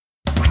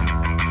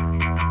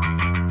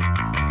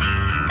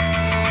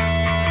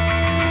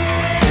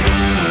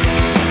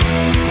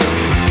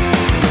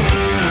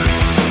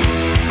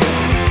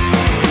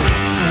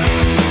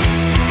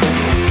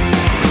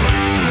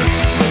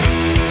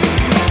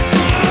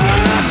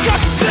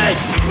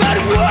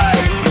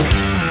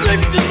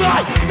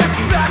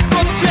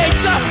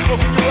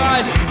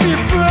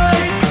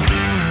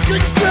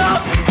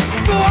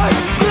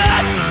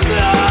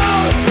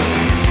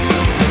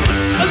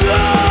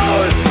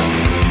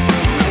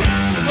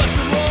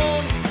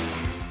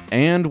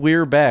And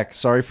we're back.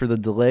 Sorry for the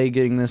delay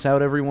getting this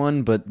out,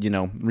 everyone, but,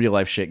 real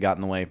life shit got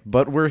in the way.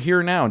 But we're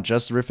here now.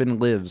 Just Riffin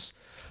lives.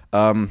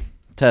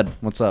 Ted,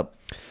 what's up?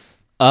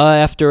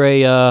 After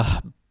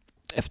a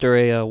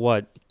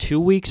 2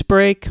 weeks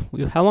break?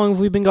 How long have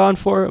we been gone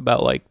for?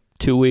 About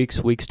 2 weeks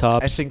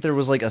tops. I think there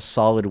was a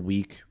solid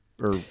week,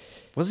 or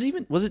was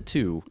it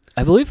 2?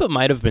 I believe it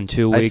might have been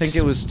 2 weeks. I think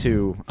it was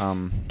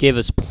 2. Gave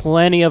us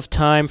plenty of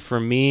time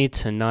for me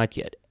to not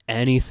get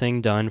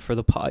anything done for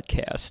the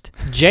podcast.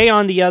 Jay,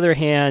 on the other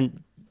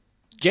hand,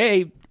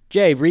 Jay,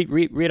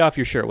 read off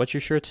your shirt. What's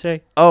your shirt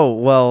say? Oh,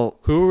 well,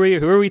 who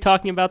are we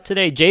talking about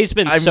today? Jay's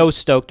been so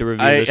stoked to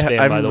review this band,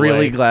 by the way. I'm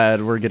really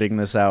glad we're getting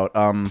this out.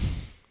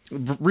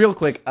 Real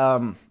quick,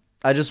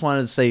 I just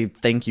wanted to say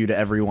thank you to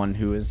everyone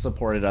who has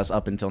supported us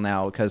up until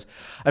now, because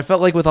I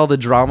felt like with all the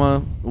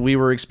drama we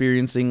were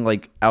experiencing,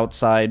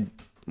 outside,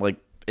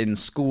 in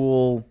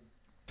school,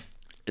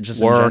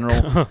 just work. In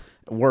general,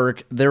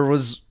 work, there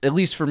was, at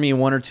least for me,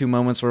 1 or 2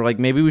 moments where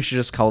maybe we should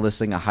just call this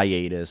thing a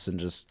hiatus and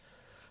just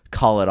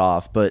call it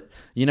off. But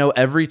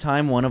every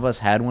time one of us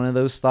had one of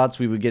those thoughts,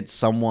 we would get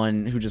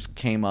someone who just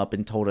came up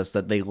and told us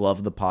that they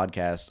love the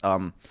podcast.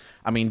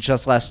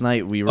 Just last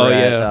night we were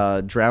at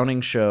a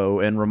Drowning Show,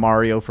 and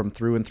Romario from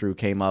Through and Through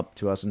came up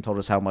to us and told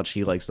us how much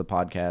he likes the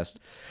podcast.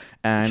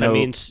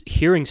 And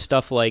hearing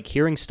stuff like that,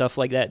 hearing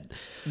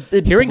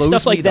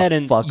stuff like that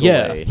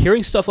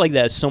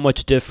is so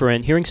much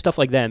different. Hearing stuff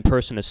like that in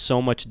person is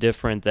so much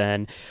different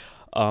than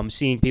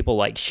seeing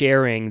people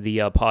sharing the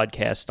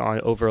podcast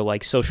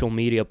over social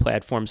media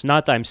platforms.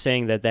 Not that I'm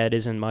saying that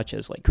isn't much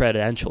as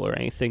credential or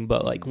anything,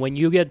 but when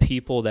you get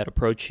people that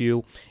approach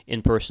you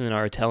in person and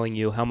are telling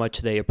you how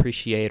much they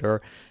appreciate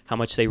or how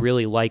much they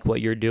really like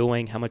what you're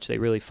doing, how much they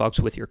really fucks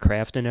with your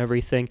craft and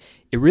everything,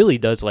 it really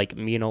does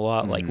mean a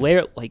lot.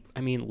 Later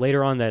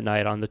on that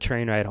night on the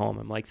train ride home,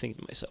 I'm thinking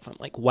to myself, I'm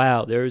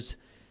wow, there's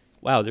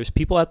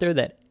people out there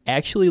that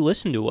actually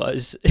listen to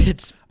us.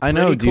 It's I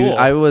know, dude. Cool.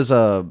 I was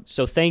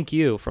so thank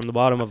you from the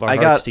bottom of our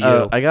hearts to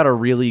you. I got a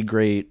really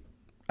great,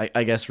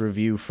 I guess,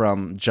 review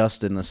from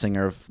Justin, the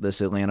singer of this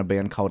Atlanta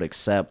band called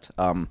Accept.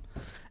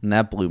 And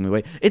that blew me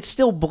away. It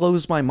still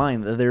blows my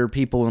mind that there are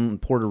people in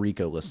Puerto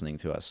Rico listening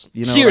to us.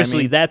 You know Seriously, what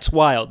I mean? that's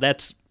wild.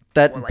 That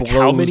blows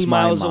how many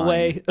miles my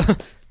mind.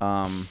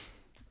 away?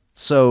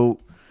 So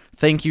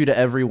thank you to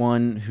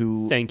everyone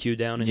who. Thank you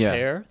down in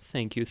there.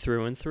 Thank you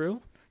through and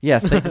through. Yeah,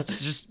 it's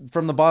just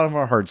from the bottom of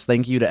our hearts.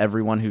 Thank you to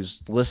everyone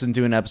who's listened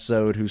to an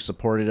episode, who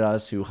supported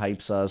us, who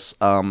hypes us.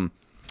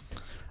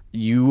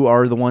 You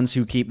are the ones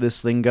who keep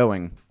this thing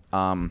going.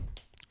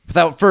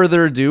 Without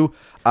further ado,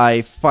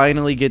 I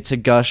finally get to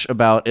gush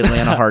about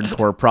Atlanta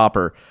hardcore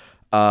proper.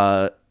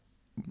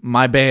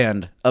 My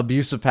band,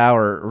 Abuse of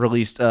Power,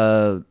 released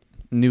a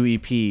new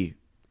EP.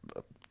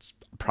 It's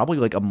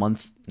probably a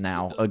month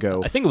now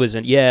ago. I think it was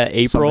in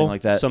April, something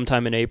like that.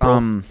 Sometime in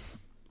April.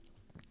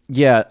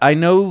 Yeah, I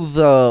know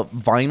the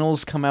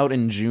vinyls come out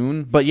in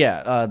June, but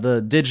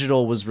the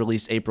digital was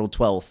released April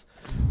 12th.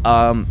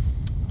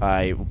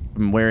 I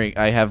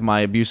have my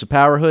Abuse of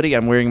Power hoodie.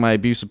 I'm wearing my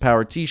Abuse of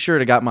Power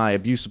t-shirt. I got my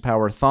Abuse of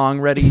Power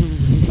thong ready.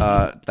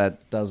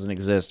 That doesn't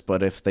exist,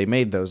 but if they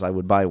made those, I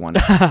would buy one.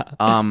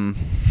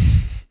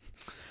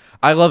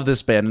 I love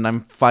this band, and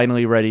I'm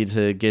finally ready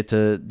to get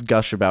to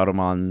gush about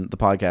them on the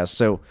podcast.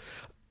 So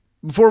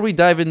before we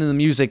dive into the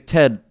music,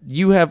 Ted,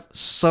 you have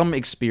some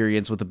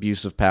experience with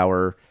Abuse of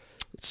Power.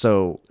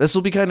 So this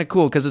will be kind of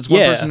cool because it's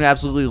one person who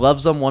absolutely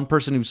loves them, one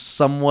person who's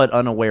somewhat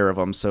unaware of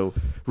them. So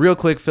real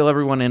quick, fill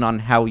everyone in on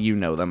how you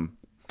know them.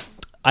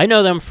 I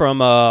know them from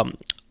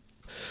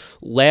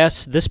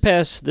this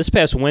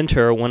past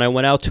winter when I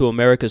went out to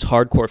America's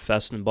Hardcore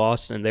Fest in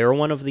Boston. They were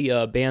one of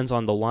the bands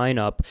on the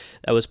lineup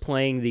that was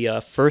playing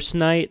the first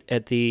night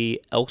at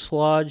the Elks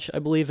Lodge, I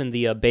believe, in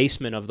the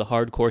basement of the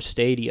Hardcore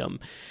Stadium.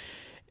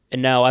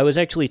 And now I was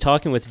actually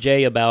talking with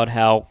Jay about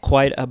how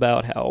quite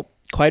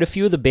a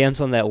few of the bands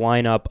on that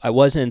lineup I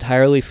wasn't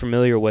entirely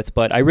familiar with,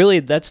 but I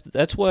really that's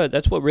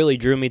what really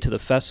drew me to the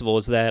festival,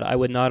 is that I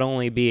would not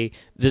only be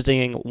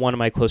visiting one of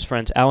my close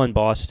friends out in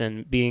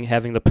Boston,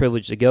 having the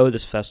privilege to go to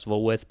this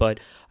festival with, but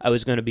I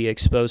was going to be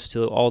exposed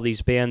to all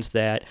these bands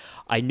that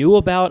I knew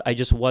about, I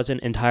just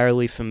wasn't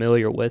entirely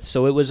familiar with.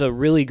 So it was a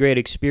really great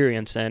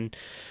experience, and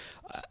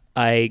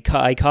I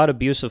caught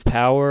Abuse of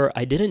Power.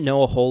 I didn't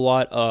know a whole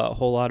lot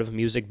of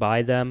music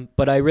by them,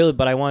 but I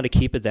wanted to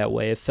keep it that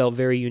way. It felt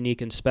very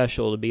unique and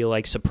special to be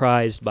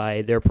surprised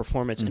by their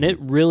performance, and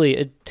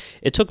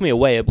it took me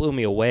away. It blew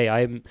me away.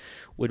 I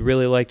would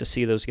really like to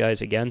see those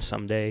guys again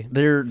someday.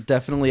 They're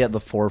definitely at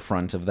the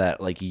forefront of that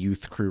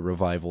youth crew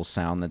revival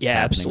sound that's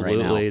happening right now.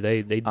 Yeah,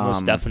 absolutely. They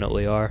most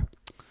definitely are.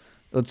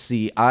 Let's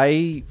see.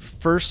 I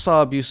first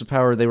saw Abuse of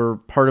Power. They were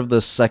part of the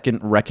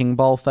second Wrecking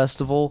Ball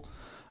Festival.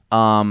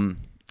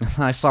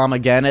 I saw him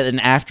again at an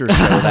after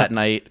show that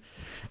night.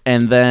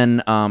 And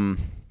then I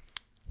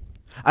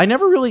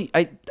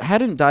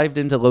hadn't dived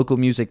into local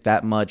music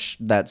that much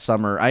that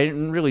summer. I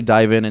didn't really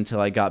dive in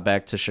until I got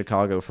back to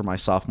Chicago for my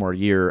sophomore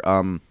year.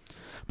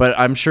 But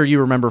I'm sure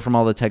you remember from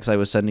all the texts I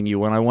was sending you.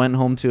 When I went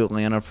home to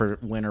Atlanta for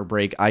winter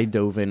break, I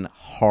dove in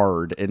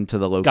hard into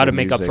the local Got to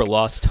make music. up for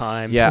lost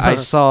time. Yeah, I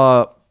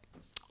saw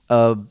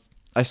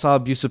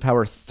Abuse of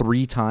Power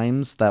 3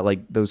 times that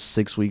like those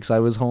 6 weeks I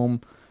was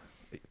home.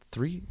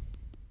 3?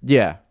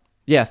 Yeah,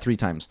 3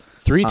 times.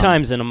 3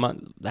 times in a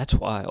month. That's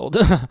wild.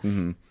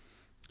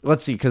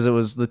 Let's see, because it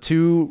was the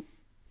 2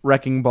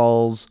 Wrecking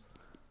Ball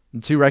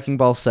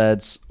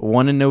sets,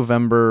 one in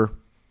November,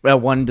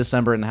 one in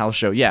December in the house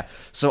show. Yeah,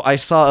 so I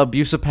saw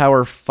Abuse of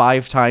Power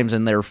 5 times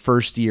in their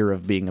first year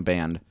of being a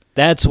band.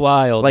 That's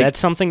wild. Like, that's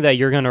something that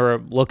you're gonna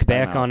look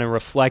back on and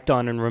reflect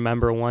on and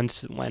remember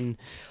when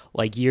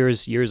like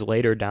years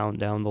later down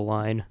the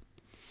line.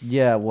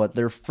 Yeah,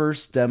 their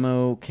first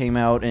demo came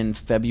out in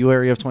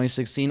February of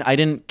 2016. I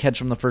didn't catch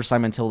them the first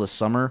time until the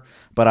summer,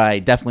 but I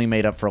definitely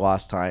made up for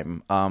lost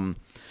time. And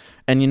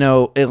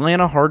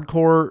Atlanta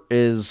hardcore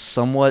is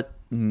somewhat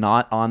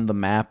not on the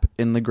map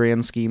in the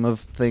grand scheme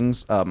of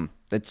things.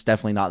 It's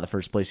definitely not the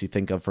first place you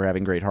think of for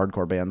having great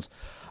hardcore bands.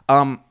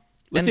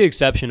 With the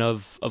exception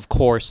of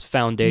course,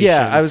 Foundation,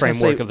 I was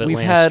framework say, of Atlanta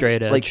we've had,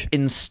 Straight Edge. like,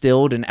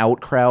 Instilled and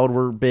Outcrowd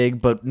were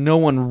big, but no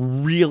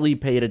one really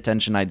paid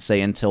attention, I'd say,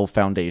 until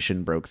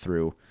Foundation broke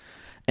through.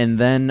 And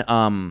then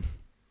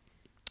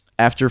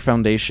after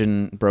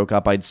Foundation broke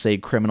up, I'd say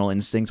Criminal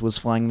Instinct was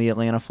flying the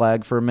Atlanta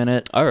flag for a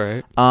minute. All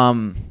right.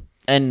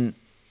 And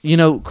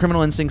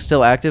Criminal Instinct's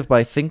still active, but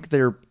I think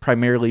they're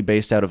primarily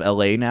based out of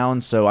LA now,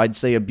 and so I'd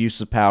say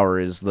Abuse of Power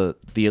is the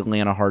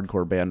Atlanta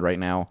hardcore band right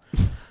now.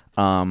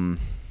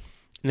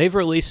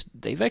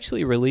 They've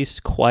actually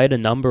released quite a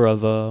number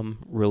of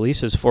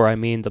releases for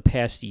the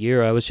past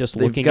year. I was just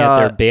looking at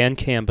their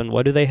Bandcamp, and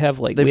what do they have?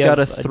 Like, they've got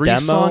a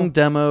 3-song3-song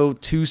demo,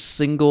 2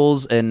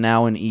 singles, and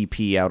now an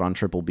EP out on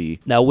Triple B.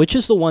 Now, which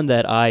is the one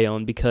that I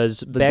own? Because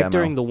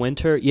during the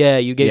winter,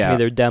 you gave me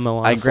their demo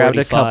on I grabbed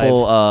 45. a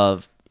couple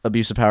of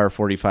Abuse of Power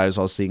 45s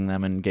while seeing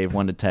them and gave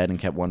one to Ted and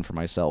kept one for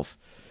myself.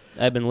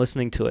 I've been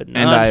listening to it nonstop.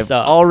 And I've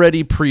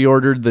already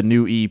pre-ordered the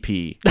new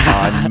EP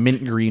on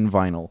mint green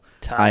vinyl.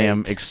 Tight. I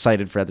am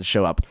excited for that to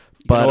show up.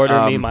 But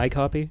order me my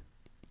copy?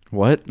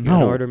 What?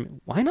 No.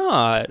 Why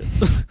not?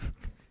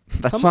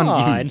 That's Come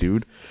on you,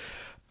 dude.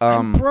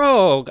 I'm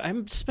broke.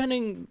 I'm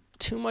spending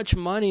too much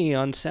money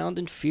on Sound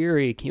and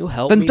Fury. Can you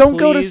help me, Then don't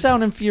go to please?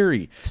 Sound and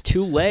Fury. It's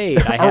too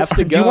late. I have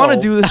to go. Do you want to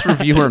do this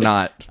review or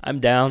not? I'm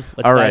down.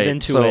 Let's All dive right,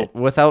 into so it.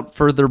 without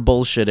further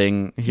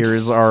bullshitting,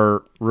 here's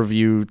our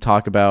review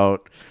talk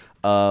about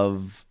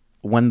of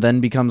When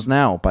Then Becomes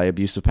Now by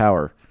Abuse of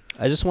Power.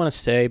 I just want to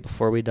say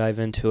before we dive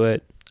into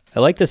it, I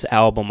like this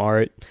album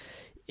art.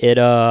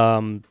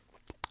 I'm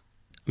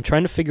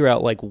trying to figure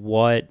out like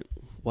what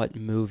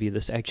movie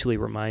this actually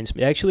reminds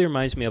me. It actually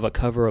reminds me of a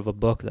cover of a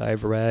book that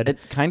I've read.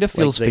 It kind of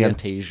feels Like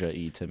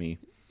Fantasia-y to me.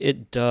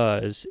 It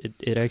does.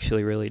 It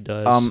actually really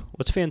does.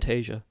 What's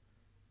Fantasia?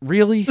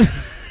 Really?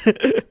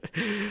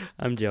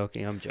 I'm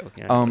joking. I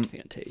know what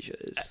Fantasia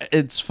is.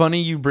 It's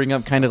funny you bring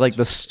up kind of like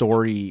the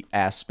story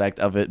aspect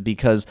of it,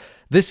 because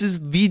this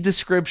is the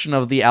description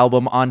of the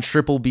album on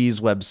Triple B's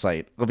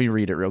website. Let me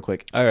read it real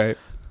quick. All right.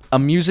 A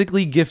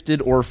musically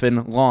gifted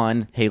orphan,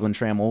 Lon, Halen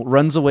Trammell,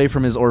 runs away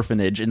from his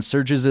orphanage and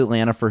searches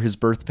Atlanta for his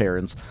birth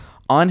parents.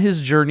 On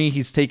his journey,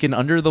 he's taken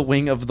under the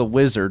wing of the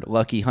Wizard,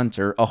 Lucky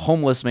Hunter, a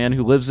homeless man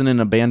who lives in an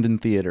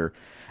abandoned theater.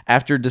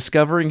 After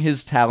discovering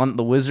his talent,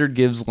 the Wizard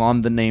gives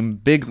Lon the name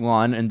Big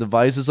Lon and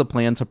devises a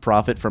plan to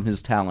profit from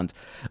his talent.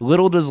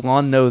 Little does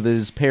Lon know that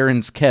his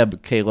parents,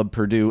 Caleb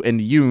Purdue, and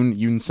Yoon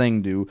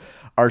Sangdu,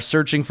 are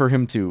searching for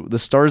him too. The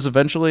stars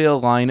eventually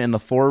align, and the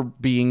four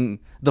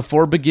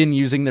begin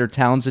using their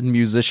talents and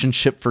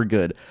musicianship for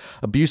good.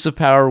 Abuse of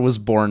Power was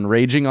born,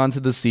 raging onto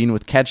the scene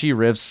with catchy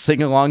riffs,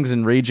 sing-alongs,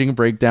 and raging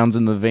breakdowns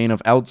in the vein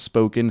of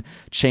Outspoken,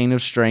 Chain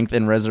of Strength,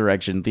 and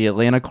Resurrection. The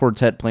Atlanta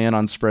Quartet plan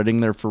on spreading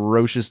their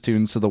ferocious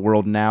tunes to the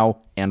world now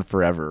and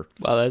forever.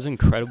 Wow, that's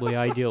incredibly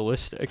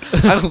idealistic.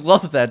 I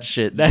love that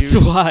shit. That's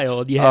dude.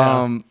 wild.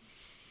 Yeah.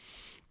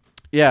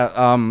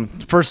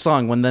 First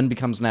song, When Then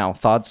Becomes Now.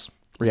 Thoughts?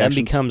 Reactions?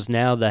 Then Becomes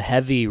Now. The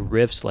heavy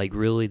riffs, like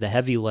really, the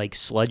heavy like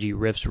sludgy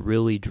riffs,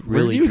 really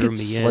Where do you drew get me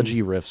sludgy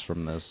in. riffs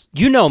from this?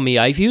 You know me.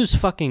 I use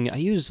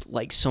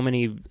so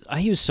many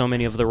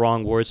of the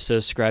wrong words to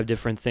describe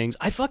different things.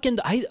 I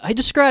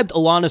described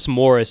Alanis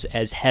Morris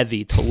as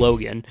heavy to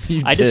Logan.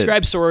 I did.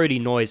 described Sorority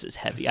Noise as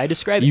heavy. I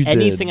described You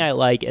anything did. I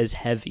like as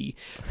heavy.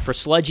 For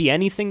sludgy,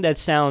 anything that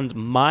sounds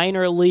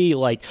minorly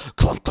like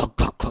clunk clunk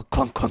clunk clunk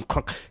clunk clunk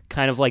clunk,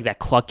 kind of like that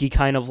clucky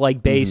kind of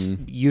like bass,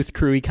 Youth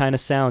Crewy kind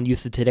of sound,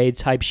 Youth of Today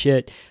type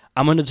shit.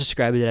 I'm going to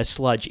describe it as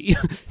sludgy.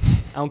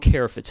 I don't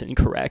care if it's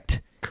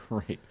incorrect.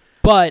 Great.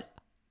 But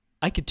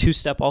I could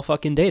two-step all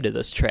fucking day to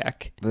this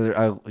track.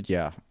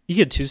 Yeah. You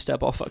could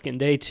two-step all fucking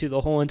day to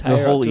the whole entire...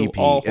 The whole to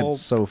EP.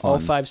 It's so fun. All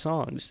 5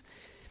 songs.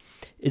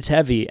 It's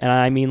heavy. And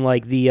I mean,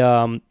 like,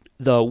 the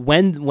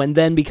when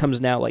then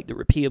becomes now, like, the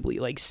repeatedly,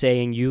 like,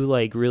 saying you,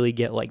 like, really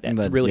get, like,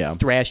 that really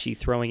thrashy,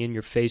 throwing in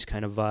your face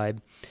kind of vibe.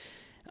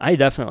 I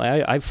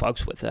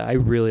fucks with it. I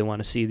really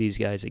want to see these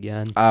guys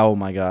again. Oh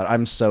my god,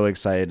 I'm so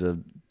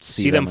excited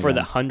See them for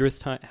again. the 100th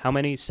time. How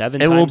many?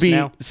 7 It times will be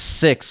now?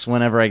 6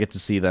 whenever I get to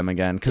see them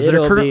again, because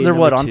It'll be they're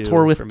what, number on 2 tour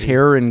for with me.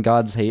 Terror and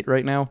God's Hate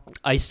right now.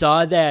 I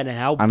saw that, and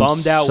how I'm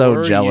bummed out so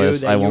were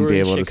jealous you that I you won't were be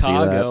in able to see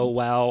Chicago? that.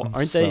 Wow, I'm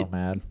aren't so they?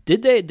 mad.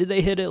 Did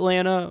they hit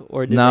Atlanta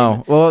or did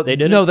No, they? well, they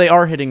didn't? no, they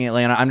are hitting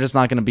Atlanta. I'm just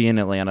not going to be in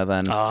Atlanta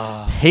then.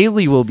 Ah.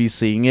 Haley will be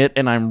seeing it,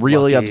 and I'm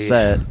really Lucky.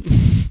 upset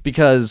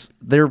because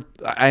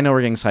I know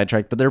we're getting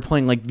sidetracked, but they're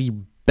playing like the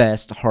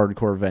best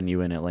hardcore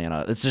venue in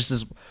Atlanta. It's just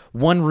this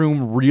one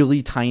room,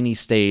 really tiny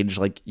stage,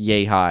 like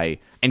yay high,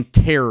 and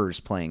Terror's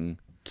playing.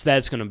 So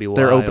that's gonna be wild.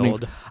 They're opening.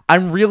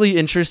 I'm really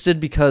interested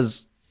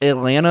because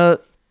Atlanta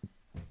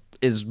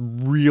is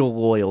real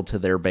loyal to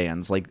their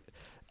bands. Like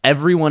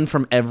everyone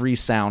from every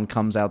sound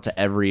comes out to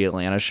every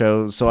Atlanta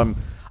show. So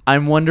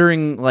I'm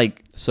wondering,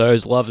 like, So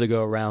there's love to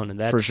go around, and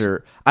that's for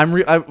sure. I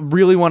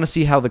really want to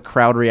see how the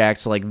crowd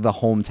reacts to like the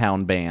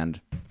hometown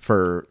band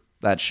for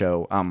that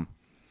show.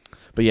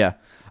 But yeah,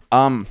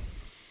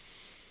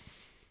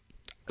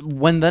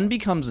 when Then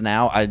Becomes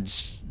Now,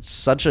 it's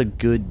such a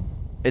good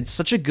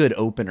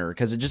opener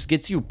because it just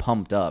gets you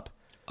pumped up.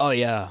 Oh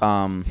yeah.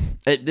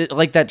 It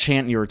like that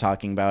chant you were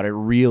talking about, it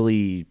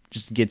really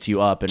just gets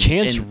you up. And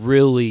Chants and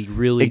really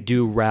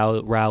do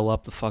rile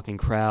up the fucking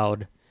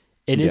crowd.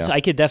 Yeah. I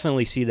could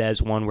definitely see that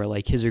as one where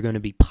like kids are going to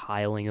be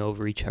piling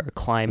over each other,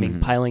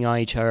 piling on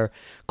each other,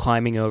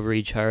 climbing over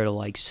each other to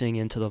like sing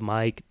into the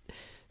mic.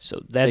 So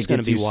that's it going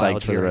gets to be you wild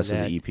psyched for the rest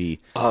hearing of the EP.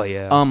 Oh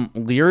yeah.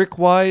 Lyric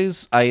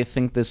wise, I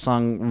think this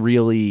song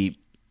really,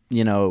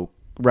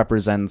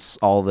 represents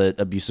all that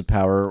Abuse of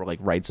Power like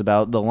writes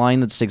about. The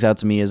line that sticks out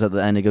to me is at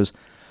the end. It goes,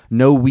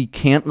 "No, we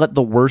can't let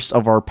the worst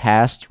of our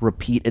past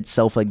repeat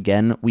itself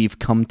again. We've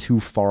come too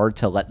far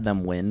to let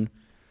them win."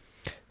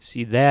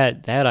 See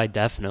that I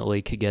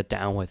definitely could get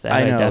down with. That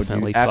I know,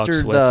 definitely dude. After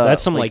fucks with. the,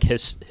 That's some like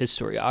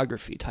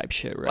historiography type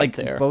shit right like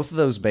there. both of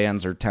those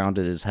bands are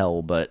talented as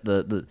hell, but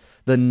the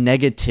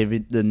negative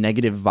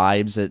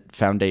vibes that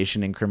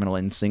Foundation and Criminal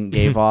Instinct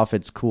gave off,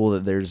 it's cool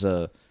that there's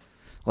a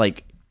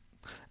like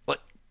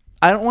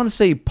I don't want to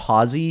say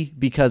posy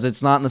because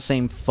it's not in the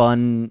same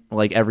fun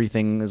like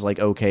everything is like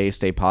okay,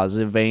 stay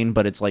positive vein,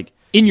 but it's like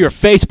in your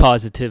face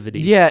positivity.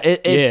 yeah,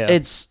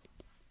 it's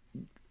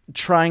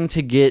trying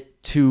to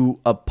get to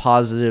a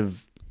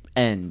positive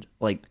end.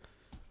 Like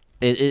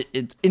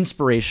it's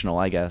inspirational,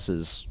 I guess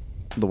is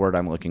the word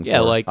I'm looking for. Yeah,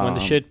 like when the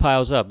shit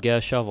piles up, get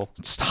a shovel.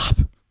 Stop.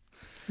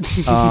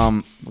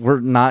 We're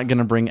not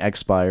gonna bring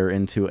Expire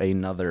into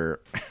another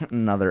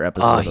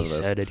episode of this.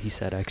 He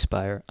said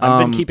Expire. I've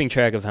been keeping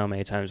track of how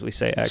many times we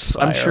say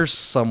Expire. I'm sure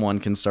someone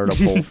can start a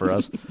poll for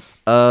us.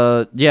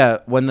 Yeah,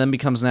 When Then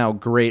Becomes Now,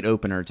 great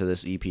opener to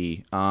this EP.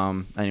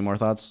 Any more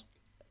thoughts?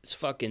 It's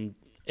fucking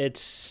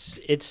it's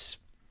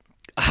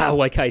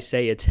like I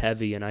say, it's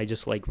heavy, and I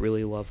just like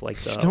really love like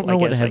the. You don't know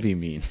like, what as heavy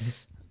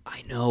means.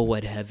 I know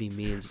what heavy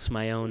means. It's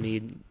my own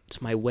need.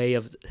 It's my way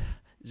of.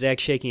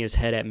 Zach shaking his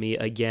head at me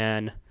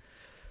again.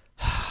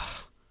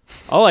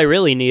 All I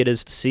really need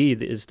is to see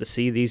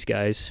these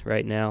guys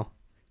right now.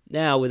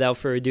 Now, without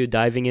further ado,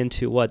 diving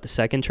into what, the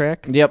second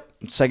track? Yep,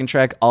 second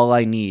track, All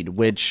I Need,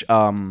 which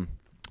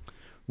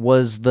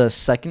was the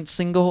second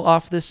single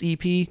off this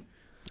EP.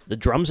 The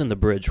drums in the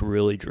bridge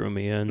really drew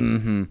me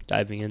in,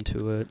 diving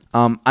into it.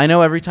 I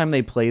know every time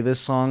they play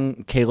this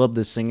song, Caleb,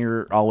 the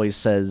singer,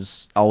 always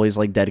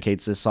like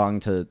dedicates this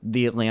song to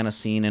the Atlanta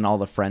scene and all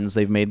the friends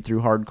they've made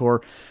through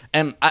hardcore.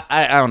 And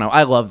I don't know,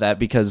 I love that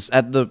because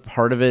at the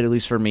heart of it, at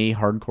least for me,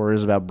 hardcore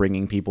is about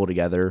bringing people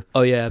together.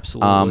 Oh yeah,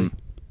 absolutely.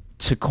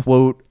 To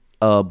quote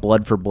a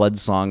Blood for Blood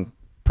song,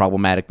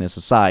 problematicness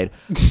aside,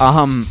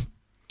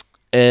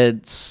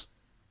 it's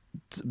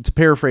to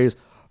paraphrase,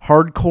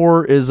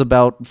 hardcore is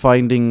about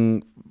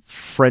finding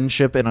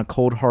friendship in a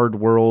cold, hard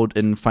world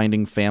and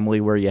finding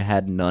family where you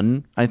had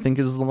none, I think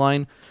is the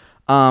line.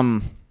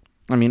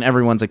 I mean,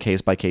 everyone's a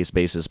case-by-case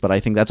basis, but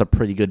I think that's a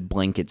pretty good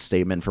blanket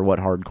statement for what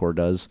hardcore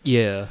does.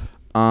 Yeah.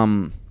 I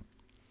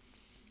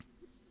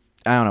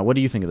don't know. What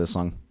do you think of this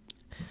song?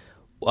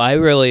 Well, I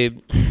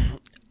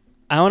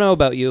don't know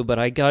about you, but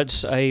I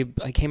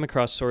came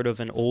across sort of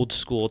an old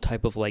school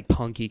type of like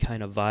punky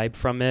kind of vibe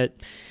from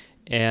it.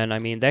 And I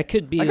mean, that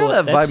could be. I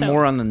got that vibe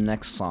more on the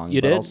next song.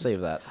 You but did? I'll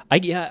save that.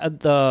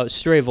 The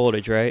Stray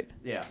Voltage, right?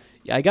 Yeah.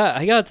 Yeah, I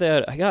got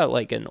that. I got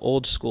like an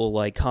old school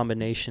like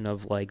combination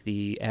of like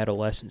the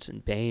Adolescence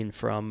and Bane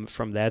from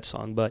that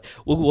song. But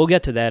we'll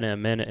get to that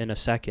in a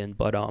second.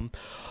 But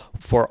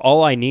for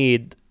All I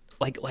Need,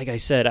 like I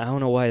said, I don't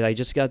know why I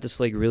just got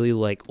this like really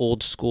like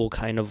old school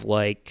kind of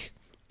like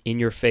in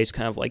your face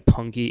kind of like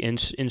punky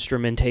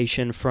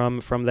instrumentation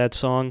from that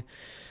song.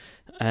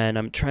 And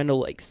I'm trying to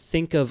like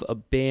think of a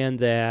band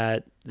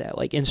that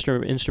like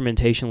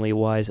instrumentationally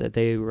wise that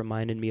they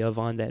reminded me of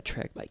on that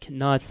track, but I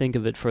cannot think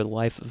of it for the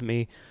life of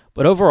me.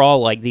 But overall,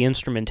 like the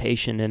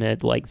instrumentation in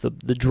it, like the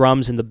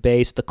drums and the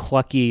bass, the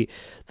clucky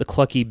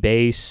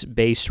bass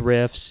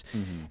riffs,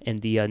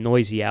 and the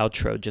noisy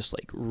outro, just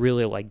like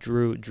really like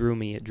drew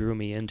me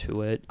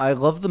into it. I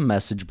love the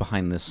message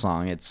behind this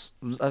song.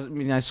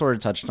 I sort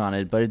of touched on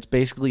it, but it's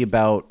basically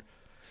about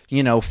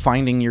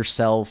finding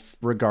yourself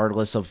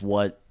regardless of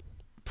what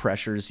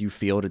pressures you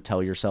feel to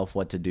tell yourself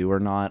what to do or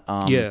not.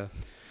 Yeah.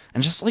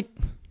 And just like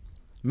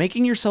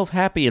making yourself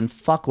happy and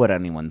fuck what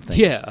anyone thinks.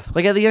 Yeah.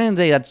 Like at the end of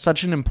the day, that's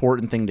such an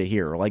important thing to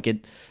hear. Like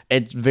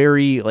it's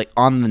very like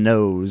on the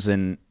nose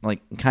and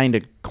like kind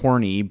of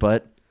corny,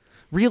 but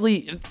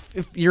really,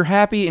 if you're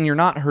happy and you're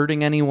not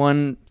hurting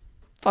anyone,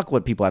 fuck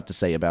what people have to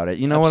say about it.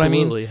 You know what I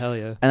mean? Absolutely, hell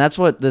yeah. And that's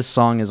what this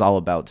song is all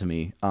about to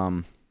me.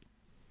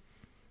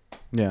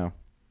 Yeah.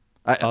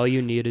 All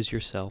you need is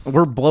yourself.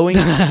 We're blowing.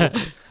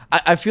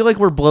 I feel like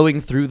we're blowing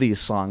through these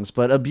songs,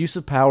 but Abuse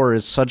of Power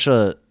is such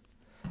a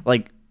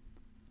like.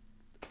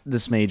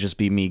 This may just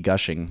be me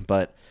gushing,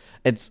 but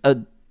it's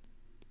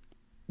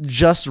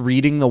just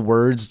reading the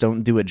words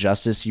don't do it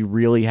justice. You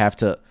really have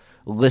to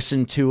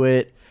listen to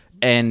it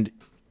and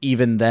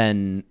even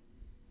then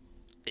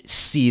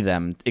see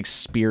them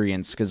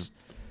experience, because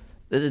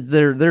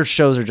their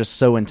shows are just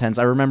so intense.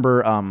 I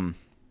remember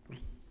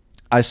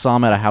I saw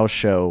them at a house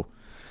show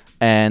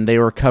and they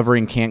were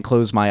covering Can't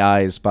Close My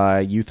Eyes by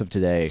Youth of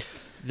Today.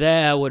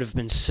 That would have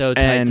been so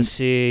tight to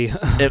see.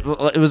 it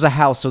was a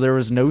house, so there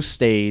was no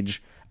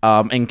stage.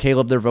 And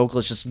Caleb, their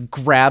vocalist, just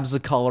grabs the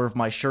collar of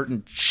my shirt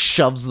and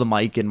shoves the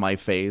mic in my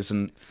face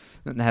and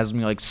has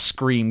me like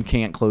scream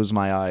 "Can't Close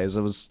My Eyes."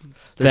 It was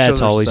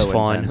that's always so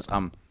fun. Intense.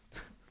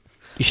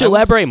 You should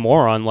elaborate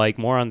more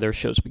on their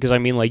shows, because I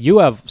mean, like, you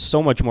have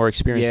so much more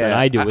experience than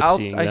I do with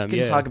seeing them. I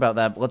can talk about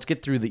that, but let's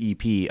get through the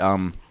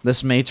EP.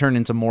 This may turn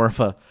into more of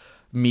a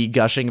me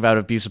gushing about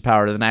Abuse of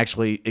Power than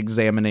actually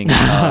examining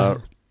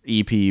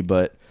EP.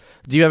 But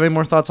do you have any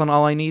more thoughts on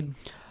All I Need?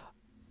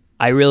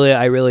 I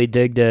really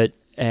digged it.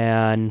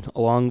 And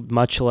along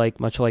much like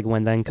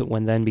when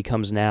then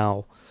becomes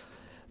now,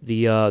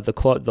 the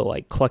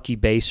like clucky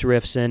bass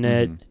riffs in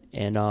it,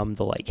 and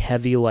the like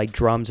heavy like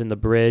drums in the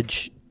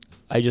bridge,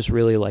 I just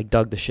really like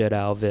dug the shit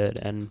out of it.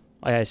 And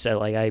like I said,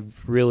 like I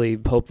really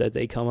hope that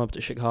they come up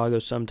to Chicago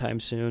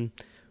sometime soon.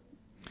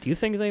 Do you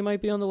think they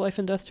might be on the Life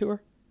and Death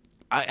tour?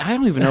 I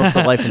don't even know if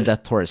the Life and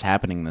Death tour is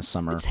happening this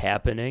summer. It's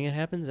happening. It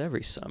happens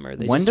every summer.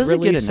 When does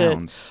it get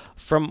announced?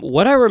 From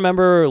what I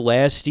remember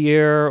last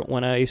year,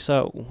 when I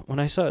saw the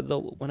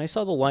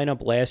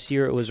lineup last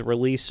year, it was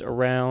released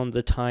around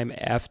the time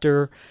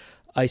after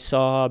I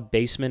saw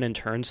Basement and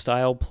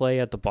Turnstile play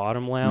at the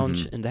Bottom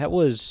Lounge, and that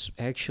was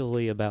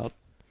actually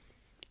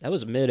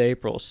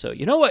mid-April. So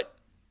you know what?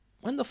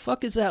 When the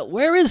fuck is that?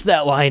 Where is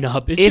that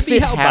lineup? It should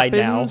be out by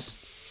now.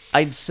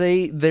 I'd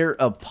say they're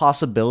a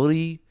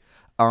possibility.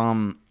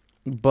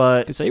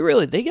 But because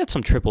they get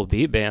some triple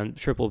B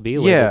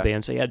label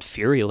bands. They had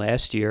Fury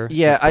last year.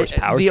 Yeah,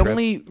 the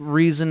only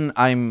reason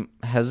I'm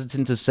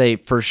hesitant to say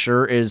for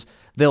sure is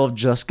they'll have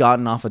just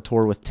gotten off a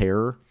tour with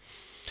Terror.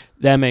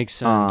 That makes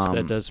sense.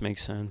 That does make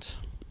sense.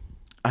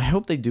 I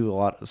hope they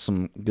do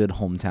some good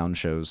hometown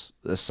shows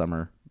this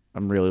summer.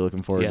 I'm really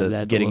looking forward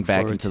to getting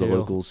back into the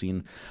local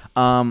scene.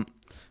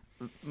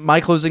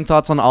 My closing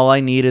thoughts on All I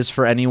Need is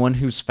for anyone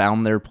who's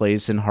found their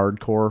place in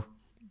hardcore.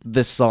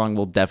 This song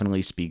will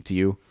definitely speak to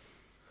you.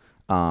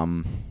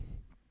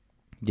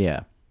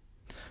 Yeah.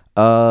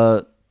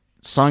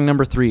 Song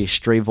number 3,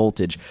 Stray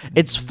Voltage.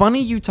 It's funny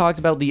you talked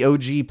about the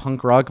OG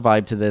punk rock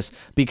vibe to this,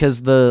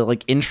 because the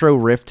like intro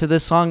riff to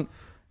this song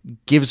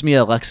gives me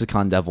a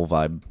Lexicon Devil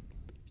vibe.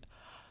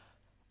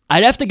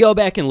 I'd have to go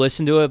back and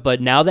listen to it, but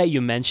now that you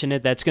mention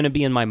it, that's going to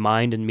be in my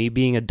mind, and me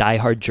being a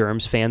diehard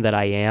Germs fan that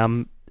I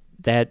am,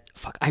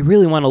 I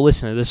really want to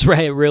listen to this.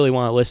 Right, I really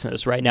want to listen to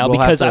this right now,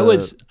 because I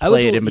was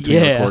play it in between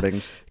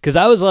recordings. Because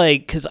I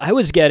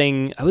was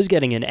getting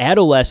an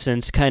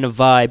adolescence kind of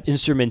vibe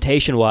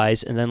instrumentation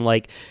wise, and then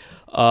like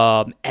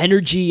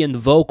energy in the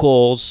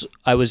vocals,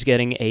 I was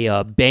getting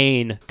a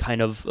Bane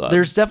kind of.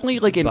 There's definitely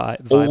like an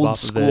old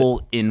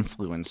school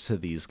influence to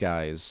these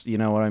guys. You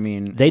know what I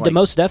mean? They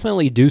most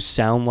definitely do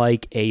sound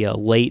like a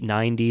late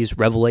 '90s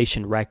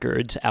Revelation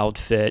Records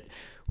outfit,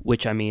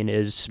 which I mean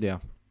is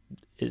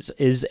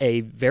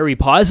a very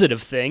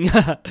positive thing.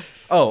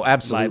 Oh,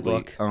 absolutely. My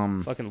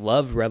book. Fucking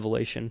love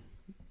Revelation.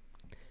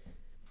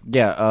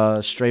 Yeah,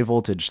 Stray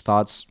Voltage,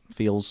 thoughts,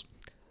 feels.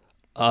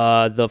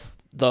 The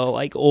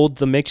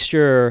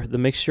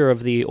mixture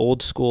of the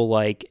old school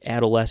like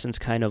adolescence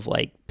kind of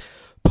like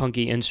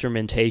punky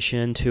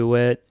instrumentation to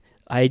it.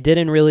 I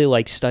didn't really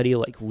like study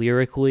like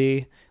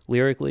lyrically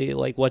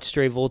like what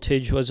Stray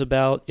Voltage was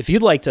about. If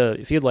you'd like to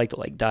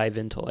like dive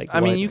into like, I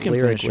mean, you can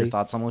finish your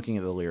thoughts. I'm looking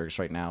at the lyrics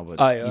right now,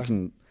 but you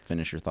can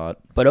finish your thought.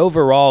 But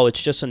overall,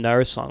 it's just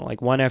another song,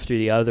 like one after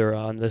the other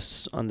on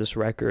this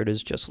record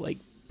is just like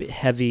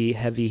heavy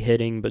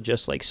hitting, but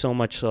just like so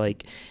much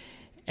like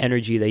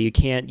energy that you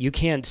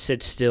can't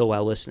sit still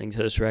while listening to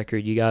this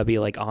record. You gotta be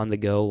like on the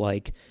go,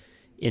 like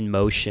in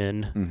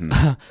motion,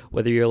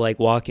 whether you're like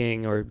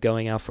walking or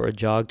going out for a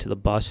jog to the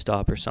bus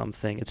stop or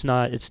something.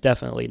 It's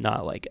definitely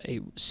not like a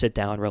sit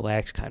down,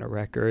 relax kind of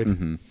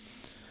record.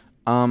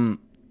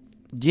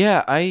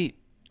 Yeah,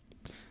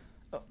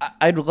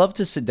 I'd love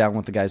to sit down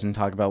with the guys and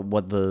talk about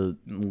what the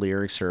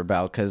lyrics are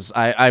about, because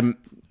I'm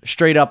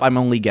straight up, I'm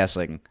only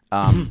guessing.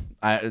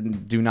 I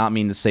do not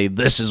mean to say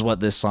this is what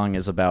this song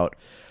is about.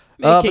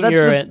 Making but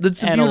your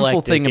that's the beautiful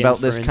analectic thing about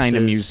this kind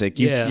of inferences. music.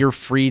 Yeah. You're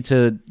free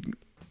to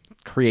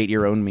create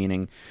your own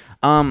meaning.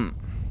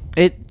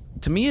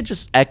 To me, it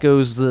just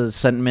echoes the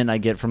sentiment I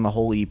get from the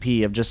whole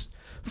EP of just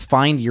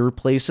find your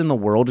place in the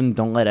world and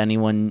don't let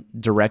anyone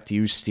direct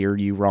you, steer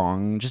you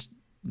wrong. Just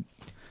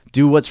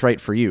do what's right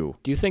for you.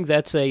 Do you think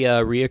that's a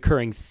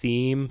reoccurring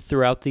theme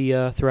throughout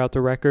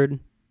the record?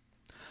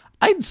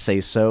 I'd say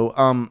so.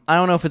 I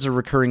don't know if it's a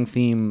recurring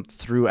theme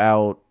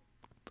throughout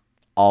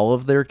all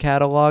of their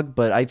catalog,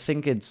 but I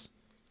think it's...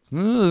 they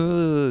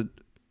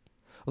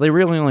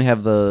really only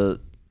have the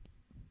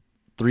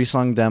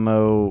 3-song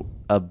demo,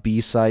 a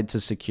B-side to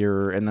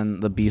Secure, and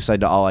then the B-side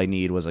to All I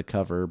Need was a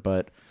cover,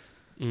 but...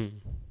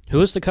 Who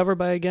was the cover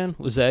by again?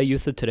 Was that a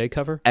Youth of Today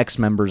cover?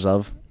 Ex-members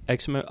of...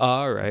 X-Men. Oh,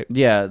 all right.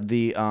 Yeah,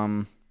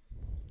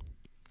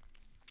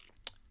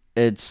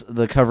 it's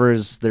the cover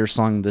is their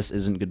song "This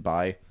Isn't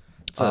Goodbye."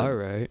 All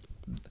right.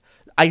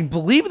 I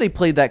believe they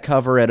played that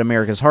cover at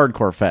America's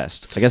Hardcore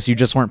Fest. I guess you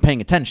just weren't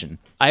paying attention.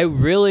 I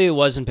really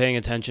wasn't paying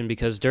attention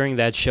because during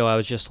that show I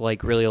was just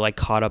like really like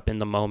caught up in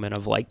the moment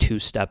of like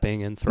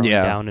two-stepping and throwing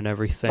down and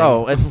everything.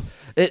 Oh,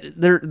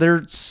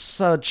 they're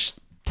such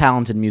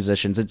talented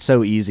musicians. It's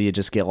so easy to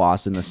just get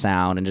lost in the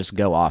sound and just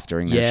go off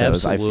during their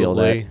shows. Absolutely. I feel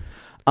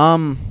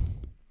that.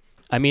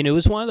 I mean, it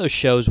was one of those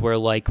shows where,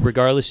 like,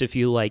 regardless if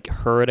you, like,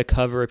 heard a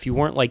cover, if you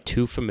weren't, like,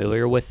 too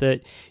familiar with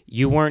it,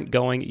 you weren't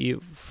going,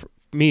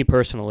 me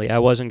personally, I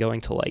wasn't going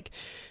to, like,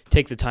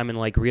 take the time and,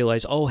 like,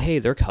 realize, oh, hey,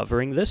 they're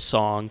covering this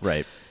song.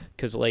 Right.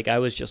 Because, like, I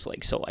was just,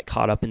 like, so, like,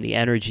 caught up in the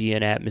energy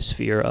and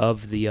atmosphere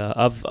of the,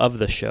 of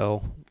the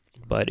show.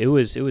 But it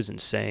was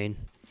insane.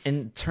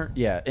 In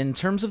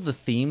terms of the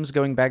themes,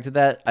 going back to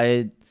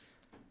that,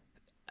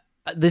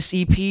 this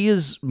EP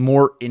is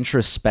more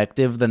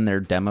introspective than their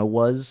demo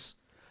was.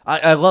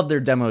 I love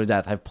their demo to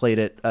death. I've played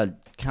it a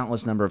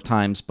countless number of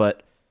times,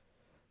 but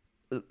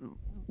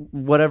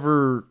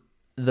whatever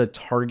the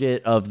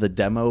target of the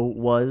demo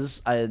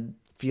was, I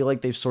feel like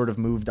they've sort of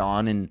moved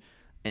on and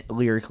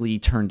lyrically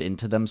turned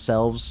into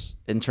themselves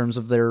in terms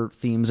of their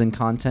themes and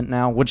content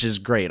now, which is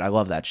great. I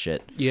love that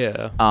shit.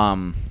 Yeah.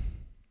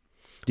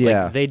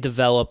 Yeah. Like, they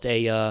developed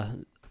a,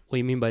 what do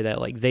you mean by that?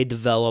 Like, they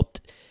developed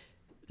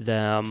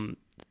them,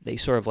 they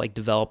sort of, like,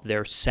 developed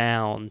their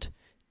sound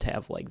to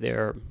have, like,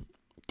 their...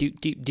 Do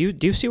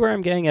you see where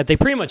I'm getting at? They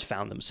pretty much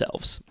found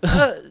themselves.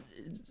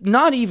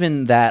 Not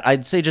even that.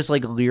 I'd say just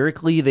like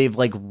lyrically, they've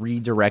like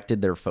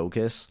redirected their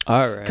focus.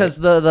 All right. Because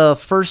the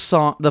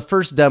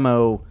first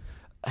demo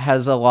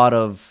has a lot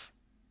of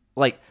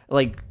like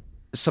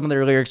some of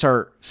their lyrics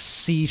are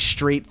 "see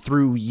straight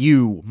through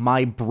you,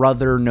 my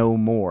brother no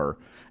more."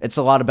 It's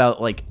a lot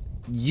about like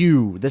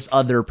you, this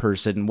other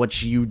person,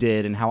 what you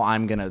did, and how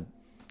I'm gonna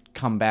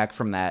come back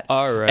from that.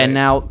 All right. And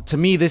now, to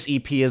me, this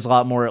EP is a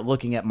lot more at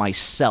looking at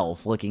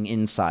myself, looking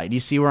inside. You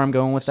see where I'm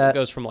going with that? It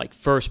goes from like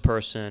first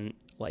person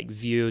like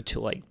view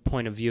to like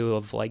point of view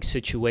of like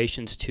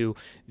situations to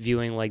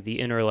viewing like the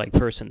inner like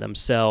person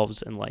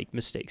themselves and like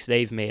mistakes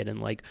they've made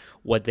and like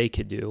what they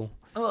could do.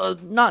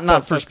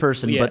 Not first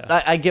person, yeah.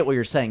 but I get what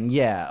you're saying.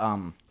 Yeah.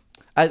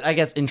 I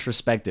guess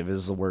introspective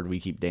is the word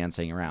we keep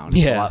dancing around.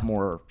 It's a lot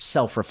more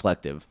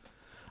self-reflective.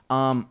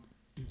 I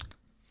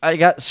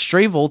got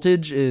Stray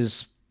Voltage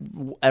is...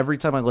 Every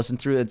time I listen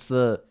through it,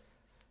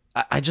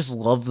 I just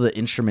love the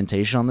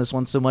instrumentation on this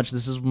one so much.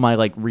 This is my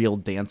like real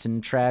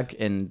dancing track,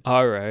 and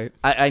all right,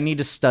 I need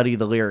to study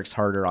the lyrics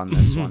harder on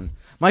this one.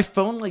 My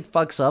phone like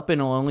fucks up and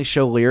it'll only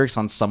show lyrics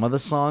on some of the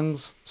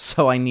songs,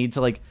 so I need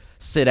to like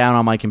sit down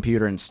on my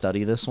computer and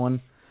study this one.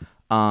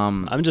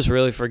 I'm just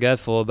really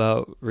forgetful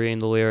about reading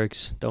the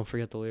lyrics. Don't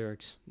forget the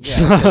lyrics.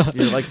 Yeah, because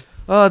you're like,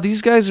 oh,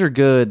 these guys are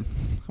good.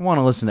 I want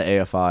to listen to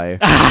AFI.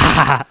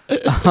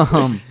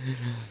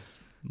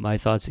 My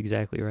thoughts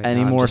exactly right.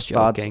 Any now. more just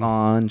thoughts joking.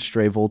 on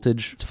Stray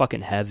Voltage? It's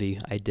fucking heavy.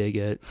 I dig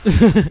it.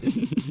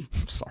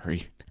 I'm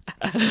sorry.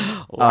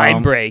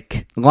 Line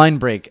break. Line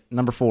break.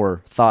 Number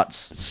 4. Thoughts.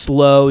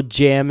 Slow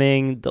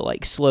jamming. The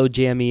like slow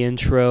jammy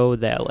intro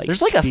that like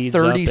there's like a speeds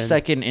up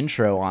 30-second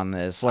intro on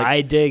this. Like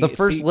I dig the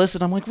first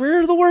listen. I'm like,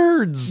 where are the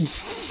words?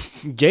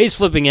 Jay's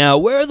flipping out.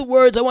 Where are the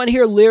words? I want to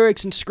hear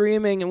lyrics and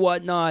screaming and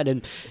whatnot.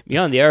 And me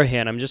on the other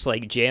hand, I'm just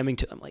like jamming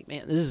to. I'm like,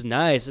 man, this is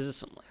nice. This is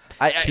some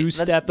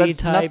two-steppy that's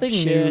type nothing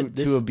shit.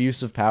 new to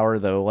Abusive Power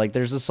though. Like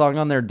there's a song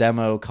on their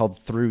demo called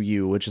 "Through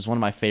You," which is one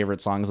of my favorite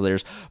songs of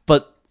theirs.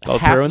 But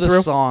half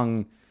the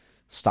song,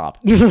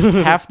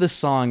 half the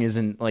song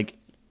isn't like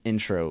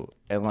intro,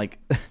 and like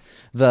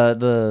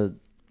the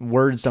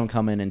words don't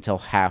come in until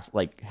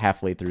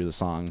halfway through the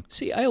song.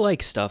 See, I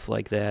like stuff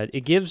like that.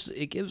 It gives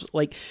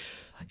like.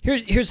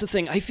 Here's the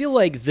thing. I feel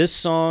like this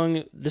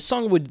song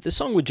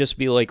would just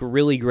be like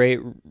really great,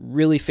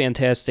 really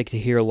fantastic to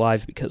hear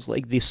live because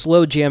like the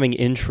slow jamming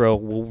intro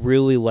will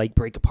really like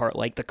break apart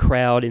like the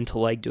crowd into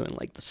like doing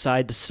like the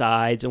side to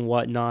sides and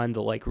whatnot, and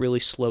the like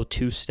really slow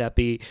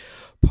two-steppy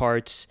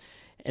parts,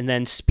 and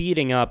then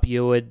speeding up,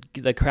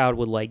 the crowd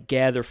would like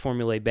gather,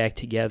 formulate back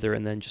together,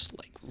 and then just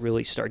like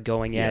really start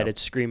going at it,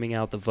 screaming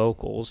out the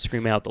vocals,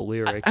 screaming out the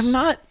lyrics. I'm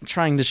not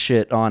trying to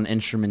shit on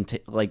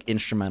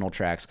instrumental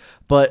tracks,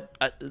 but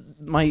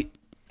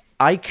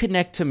I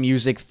connect to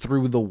music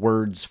through the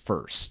words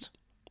first.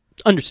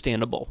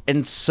 Understandable.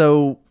 And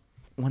so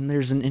when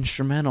there's an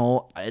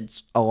instrumental,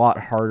 it's a lot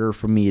harder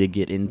for me to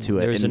get into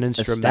it. There's an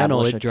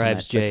instrumental, it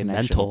drives Jay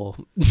mental.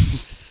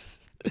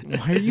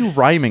 Why are you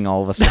rhyming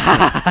all of a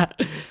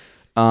sudden?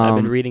 I've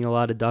been reading a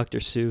lot of Dr.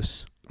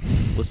 Seuss,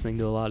 listening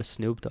to a lot of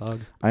Snoop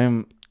Dogg. I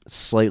am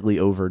slightly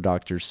over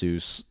Dr.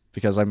 Seuss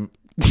because I'm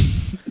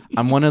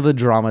one of the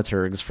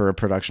dramaturgs for a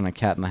production of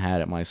Cat in the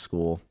Hat at my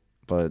school,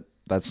 but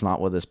that's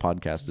not what this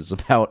podcast is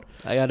about.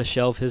 I got to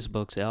shelve his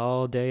books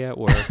all day at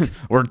work.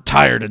 We're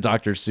tired of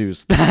Dr.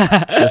 Seuss.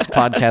 This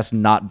podcast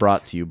not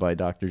brought to you by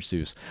Dr.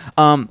 Seuss.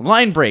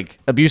 Line break,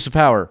 abuse of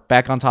power,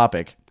 back on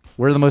topic.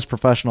 We're the most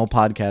professional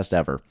podcast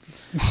ever.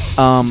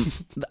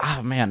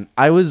 Oh man,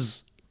 I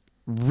was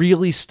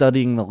really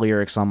studying the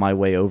lyrics on my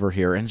way over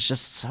here, and it's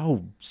just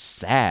so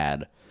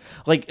sad.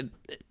 Like,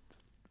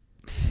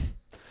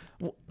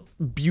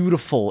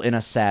 beautiful in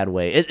a sad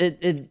way.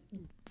 It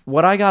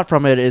what I got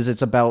from it is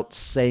it's about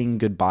saying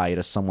goodbye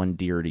to someone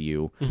dear to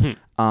you.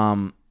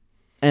 Mm-hmm.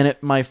 And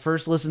my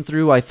first listen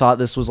through, I thought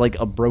this was like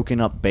a broken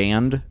up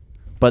band,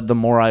 but the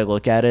more I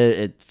look at it,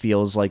 it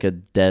feels like a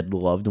dead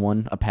loved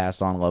one, a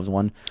passed on loved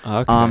one.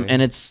 Okay.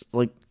 And it's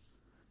like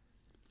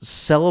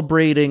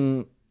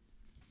celebrating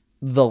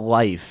the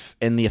life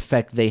and the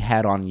effect they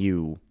had on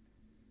you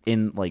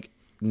in like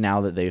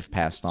now that they've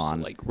passed on.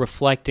 So, like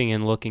reflecting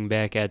and looking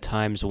back at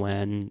times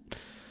when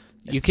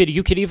you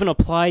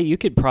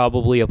could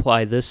probably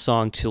apply this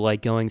song to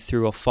like going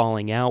through a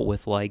falling out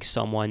with like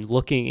someone,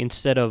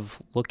 instead of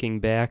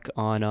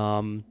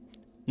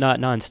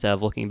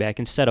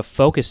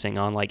focusing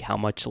on like how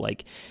much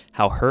like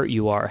how hurt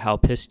you are, how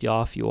pissed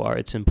off you are.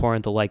 It's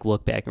important to like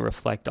look back and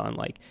reflect on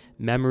like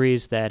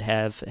memories that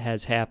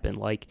has happened.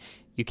 Like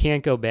you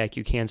can't go back,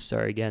 you can't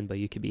start again, but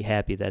you could be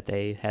happy that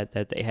they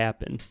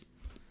happened.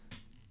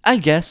 I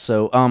guess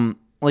so.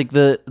 Like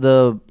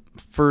the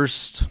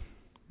first,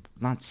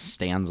 not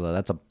stanza,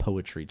 that's a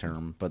poetry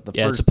term, but the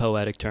it's first a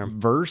poetic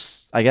term.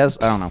 verse, I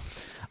guess, I don't know.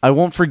 I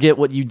won't forget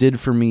what you did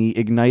for me,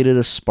 ignited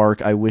a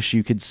spark I wish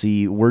you could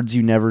see, words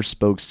you never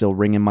spoke still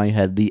ring in my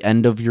head, the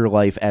end of your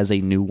life as a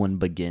new one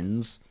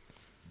begins.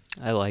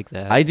 I like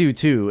that. I do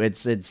too.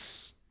 It's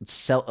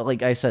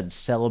like I said,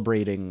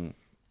 celebrating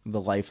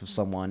the life of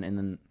someone and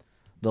then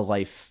the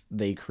life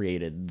they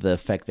created, the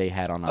effect they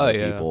had on other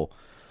people.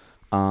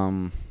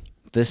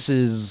 This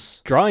is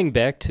drawing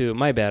back to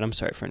my bad. I'm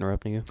sorry for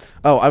interrupting you.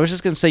 Oh, I was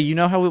just gonna say, you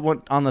know how we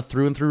went on the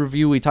through and through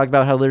review? We talked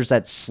about how there's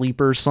that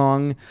sleeper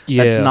song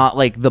that's not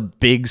like the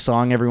big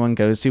song everyone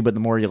goes to, but the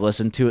more you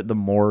listen to it, the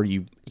more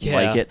you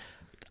like it.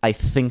 I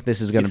think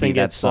this is gonna be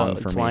that song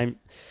for me.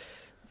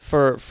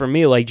 For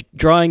me, like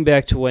drawing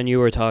back to when you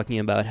were talking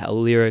about how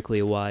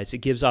lyrically wise, it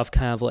gives off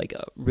kind of like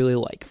a really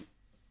like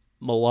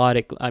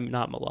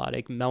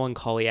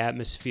melancholy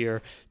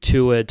atmosphere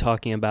to it,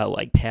 talking about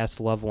like past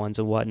loved ones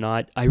and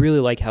whatnot. I really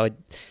like how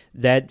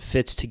that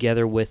fits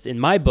together with, in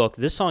my book,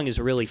 this song is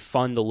really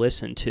fun to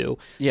listen to.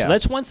 Yeah. So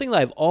that's one thing that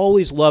I've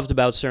always loved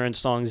about certain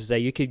songs, is that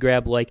you could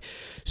grab like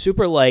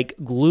super like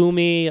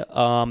gloomy,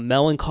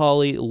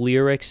 melancholy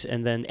lyrics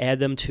and then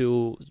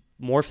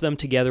morph them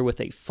together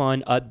with a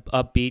fun,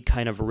 upbeat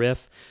kind of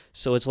riff.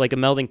 So it's like a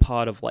melting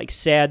pot of like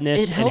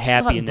sadness and happiness. It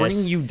helps not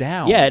bring you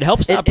down. Yeah, it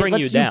helps not bring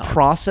you down. It lets you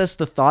process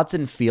the thoughts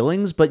and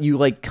feelings, but you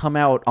like come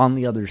out on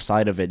the other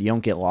side of it. You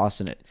don't get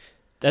lost in it.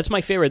 That's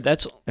my favorite.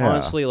 That's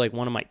honestly like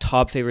one of my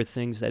top favorite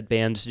things that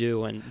bands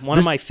do. And one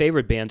of my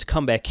favorite bands,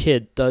 Comeback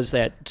Kid, does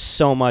that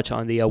so much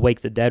on the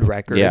Wake the Dead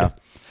record. Yeah.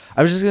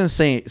 I was just going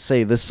to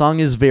say this song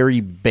is very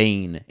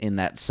Bane in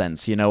that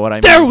sense. You know what I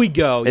mean? There we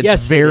go.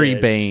 It's very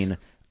Bane.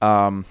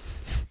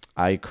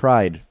 I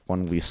cried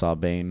when we saw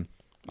Bane.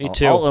 Me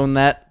too. I'll own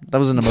that. That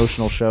was an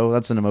emotional show.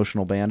 That's an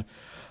emotional band.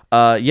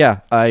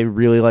 Yeah, I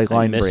really like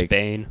Line Break. Break.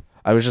 Bane.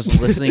 I was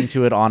just listening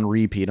to it on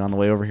repeat on the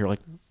way over here.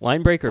 Like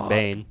Line Break or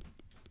Bane?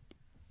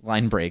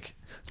 Line Break.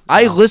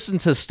 I listen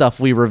to stuff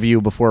we review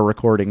before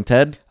recording,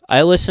 Ted.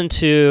 I listen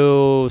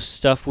to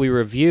stuff we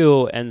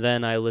review, and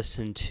then I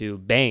listen to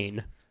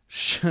Bane.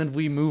 Should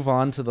we move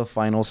on to the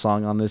final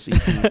song on this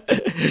EP?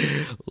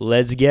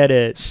 Let's get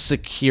it.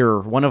 Secure,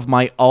 one of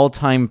my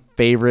all-time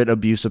favorite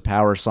Abuse of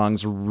Power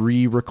songs,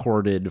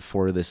 re-recorded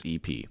for this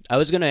EP. I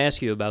was going to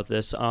ask you about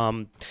this.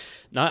 I'm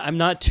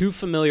not too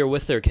familiar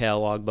with their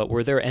catalog, but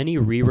were there any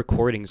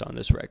re-recordings on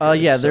this record?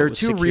 Yeah, there are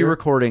two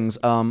re-recordings.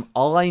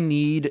 All I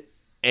Need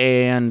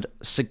and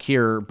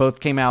Secure both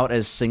came out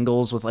as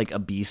singles with like a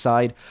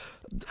B-side.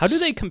 How do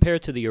they compare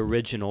to the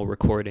original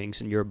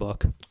recordings in your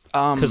book?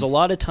 Because a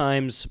lot of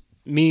times,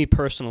 me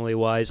personally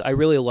wise, I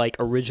really like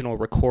original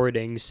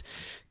recordings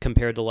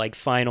compared to like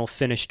final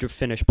finished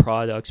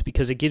products,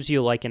 because it gives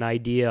you like an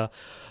idea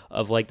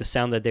of like the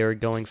sound that they were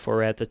going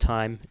for at the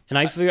time. And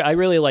I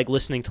really like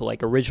listening to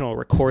like original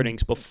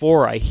recordings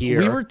before I hear.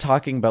 We were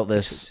talking about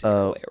this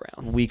a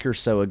week or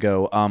so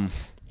ago.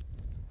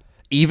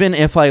 even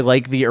if I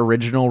like the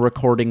original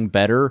recording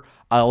better,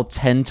 I'll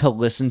tend to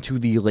listen to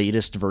the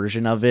latest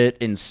version of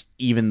it,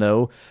 even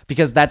though,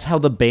 because that's how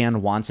the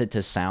band wants it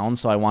to sound.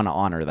 So I want to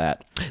honor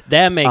that.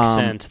 That makes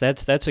sense.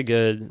 That's a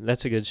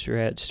good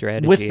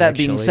strategy. With that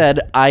being said,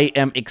 I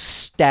am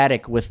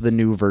ecstatic with the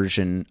new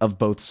version of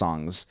both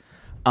songs.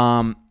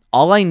 All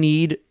I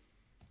need,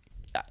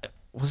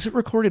 was it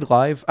recorded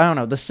live? I don't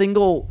know. The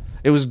single,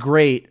 it was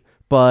great,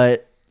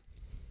 but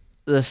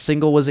the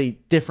single was a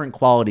different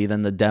quality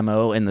than the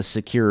demo and the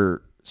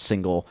Secure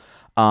single.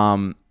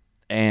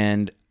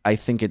 And I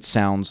think it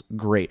sounds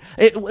great.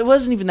 It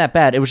wasn't even that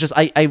bad. It was just,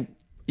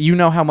 you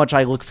know how much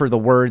I look for the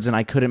words, and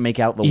I couldn't make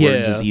out the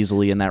words as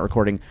easily in that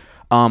recording.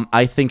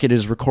 I think it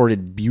is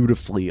recorded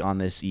beautifully on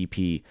this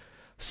EP.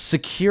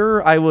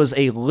 Secure, I was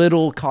a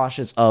little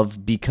cautious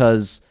of,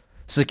 because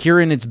Secure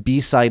in its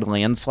B-side,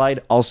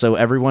 Landslide. Also,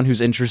 everyone who's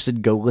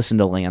interested, go listen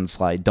to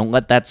Landslide. Don't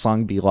let that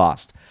song be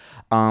lost.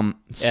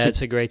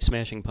 It's a great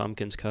Smashing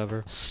Pumpkins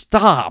cover.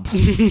 Stop.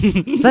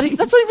 That's not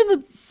even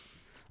the...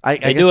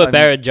 They do a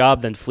better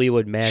job than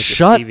Fleetwood Mac or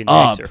Shut Stevie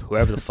up. Nicks or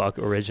whoever the fuck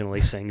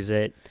originally sings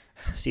it.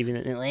 Stevie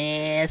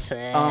Nicks,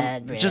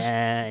 just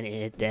run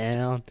it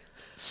down.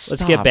 Let's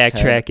stop, get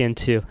backtrack Ted.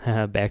 into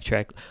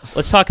backtrack.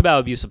 Let's talk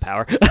about Abuse of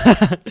Power.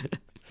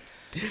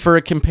 For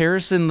a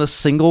comparison, the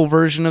single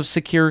version of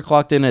Secure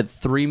clocked in at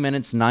 3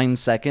 minutes 9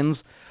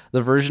 seconds.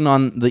 The version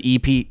on the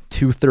EP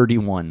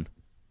 2:31.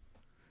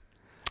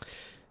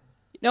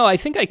 No, I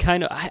think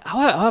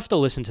I'll have to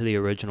listen to the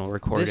original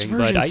recording. This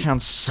version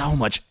sounds so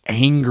much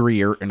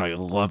angrier, and I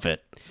love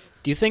it.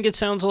 Do you think it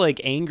sounds like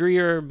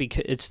angrier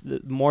because it's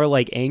more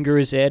like anger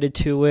is added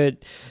to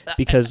it?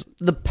 Because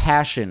the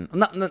passion.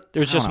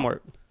 there's just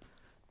more.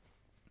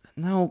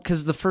 No,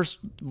 because the first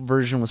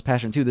version was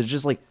passion too. There's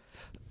just like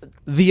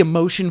the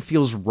emotion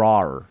feels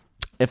rawer,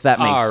 if that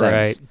makes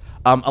sense.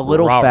 Right. A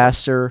little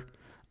faster.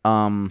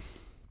 And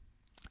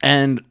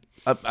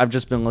I've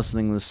just been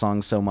listening to this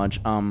song so much.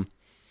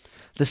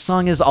 This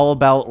song is all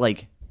about,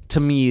 like,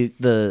 to me,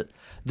 the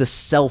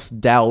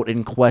self-doubt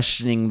and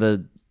questioning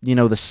the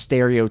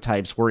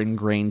stereotypes we're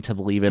ingrained to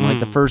believe in. Like,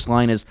 the first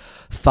line is,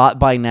 thought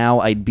by now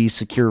I'd be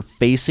secure,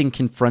 facing,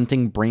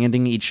 confronting,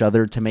 branding each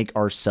other to make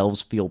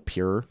ourselves feel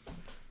pure.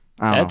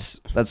 That's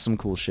some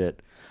cool shit.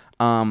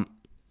 I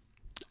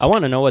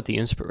want to know what the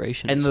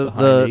inspiration and is the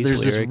behind these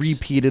there's lyrics. this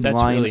repeated That's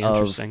line really of,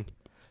 interesting.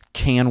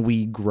 can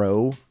we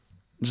grow?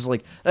 Just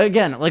like,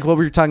 again, like what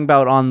we were talking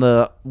about on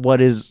the what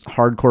does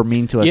hardcore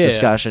mean to us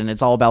discussion.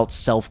 It's all about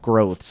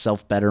self-growth,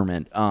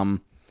 self-betterment,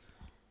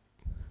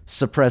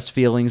 suppressed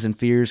feelings and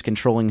fears,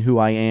 controlling who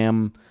I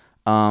am.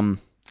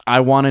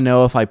 I want to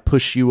know if I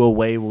push you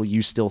away, will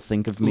you still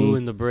think of me? Ooh,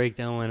 in the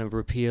breakdown went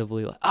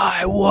repeatedly like,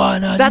 I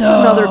want to That's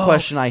know. another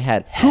question I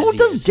had. Who Heavy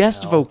does as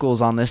guest hell.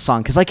 vocals on this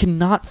song? Because I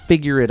cannot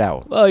figure it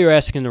out. Well, you're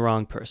asking the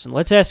wrong person.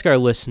 Let's ask our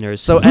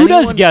listeners. So who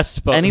does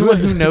guest vocals? Anyone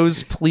who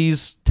knows,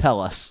 please tell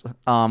us.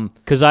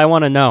 Because I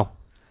want to know.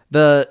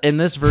 In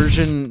this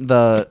version,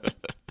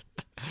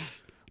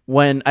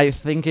 when I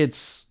think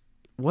it's,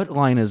 what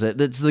line is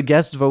it? It's the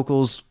guest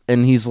vocals,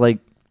 and he's like,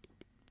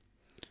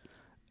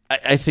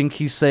 I think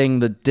he's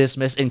saying the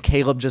dismiss, and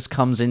Caleb just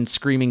comes in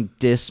screaming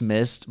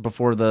dismissed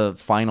before the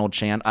final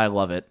chant. I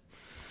love it.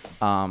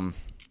 I'm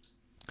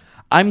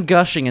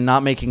gushing and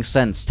not making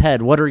sense.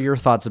 Ted, what are your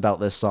thoughts about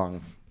this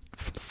song?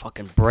 The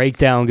fucking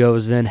breakdown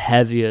goes in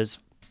heavy as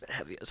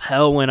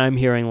hell when I'm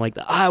hearing like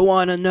the I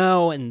want to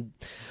know, and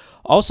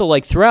also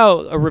like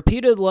throughout a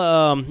repeated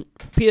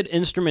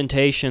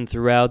instrumentation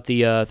throughout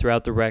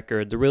the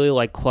record, the really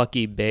like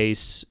clucky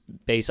bass.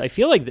 I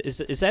feel like is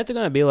that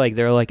going to be like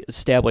their like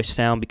established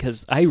sound,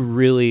 because I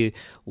really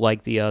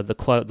like the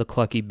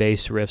clucky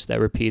bass riffs that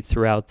repeat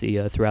throughout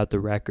the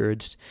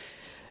records.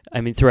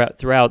 I mean throughout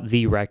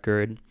the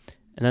record.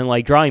 And then,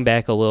 like, drawing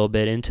back a little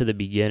bit into the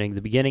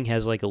beginning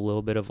has, like, a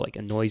little bit of, like,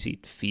 a noisy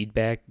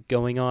feedback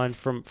going on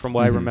from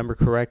what I remember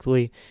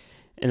correctly.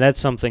 And that's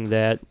something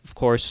that, of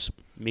course,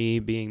 me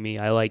being me,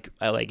 I like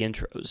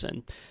intros.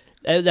 And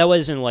that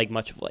wasn't, like,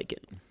 much of, like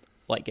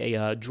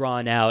a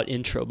drawn-out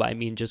intro, but I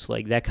mean just,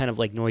 like, that kind of,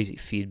 like, noisy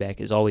feedback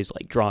has always,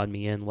 like, drawn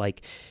me in.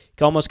 Like, you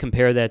can almost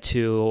compare that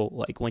to,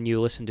 like, when you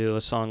listen to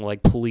a song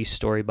like Police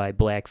Story by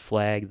Black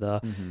Flag,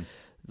 the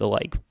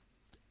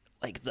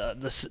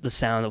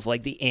sound of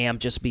like the amp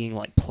just being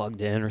like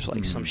plugged in or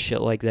like some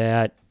shit like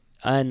that,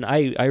 and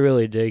I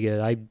really dig it.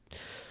 I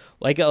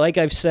like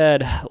I've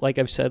said like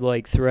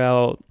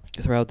throughout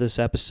this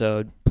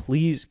episode,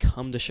 please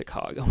come to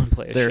Chicago and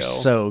play a show. They're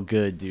so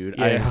good, dude.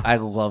 Yeah. I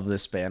love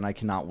this band. I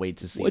cannot wait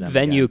to see what them.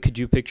 venue again. could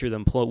you picture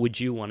them? Would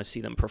you want to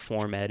see them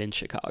perform at in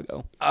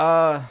Chicago?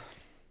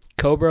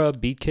 Cobra,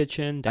 Beat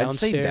Kitchen,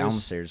 downstairs. I'd say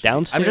downstairs.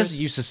 Downstairs. I'm just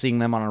used to seeing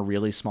them on a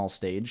really small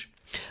stage.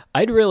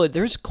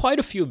 There's quite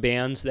a few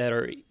bands that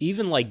are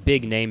even like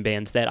big name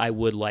bands that I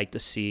would like to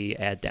see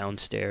at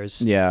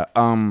downstairs. Yeah.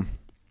 I'm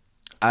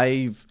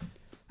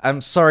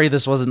sorry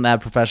this wasn't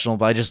that professional,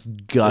 but I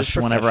just gush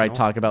whenever I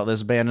talk about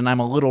this band, and I'm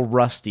a little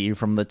rusty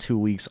from the 2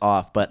 weeks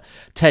off. But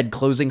Ted,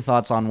 closing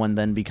thoughts on When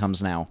Then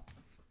Becomes Now.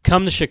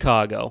 Come to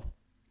Chicago.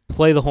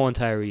 Play the whole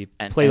entire EP.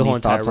 Play the whole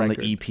entire thoughts record.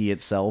 on the EP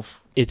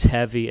itself? It's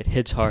heavy. It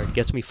hits hard.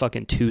 Gets me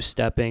fucking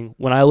two-stepping.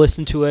 When I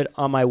listen to it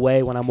on my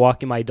way, when I'm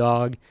walking my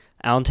dog,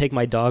 I don't take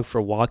my dog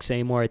for walks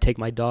anymore. I take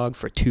my dog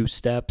for 2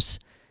 steps.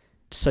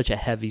 It's such a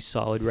heavy,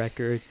 solid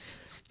record.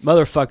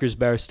 Motherfuckers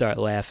better start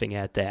laughing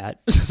at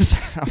that.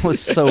 That was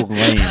so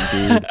lame,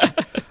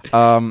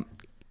 dude.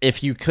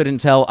 If you couldn't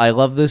tell, I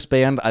love this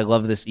band. I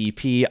love this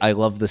EP. I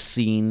love the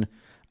scene.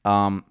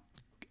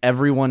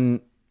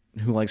 Everyone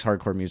who likes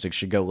hardcore music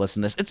should go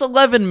listen to this. It's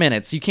 11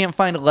 minutes. You can't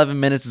find 11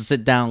 minutes to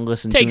sit down and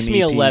listen to an EP. Takes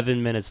me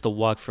 11 minutes to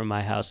walk from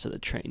my house to the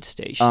train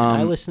station.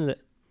 I listen to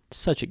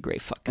such a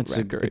great fucking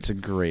record. It's a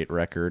great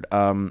record.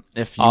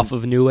 If you, Off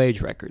of New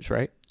Age Records,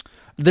 right?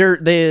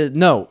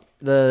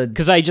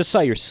 Because I just saw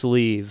your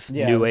sleeve,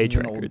 New this Age is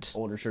an Records.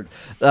 older shirt.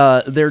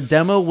 Their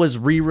demo was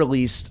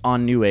re-released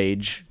on New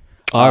Age.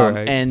 All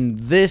right. And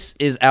this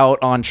is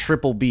out on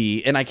Triple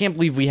B, and I can't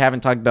believe we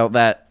haven't talked about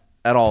that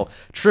at all.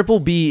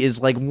 Triple B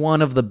is like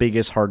one of the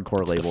biggest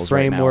hardcore labels the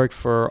framework right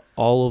now. for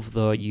all of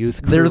the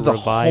youth crew They're the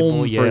revival.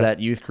 home for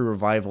that youth crew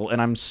revival,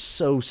 and I'm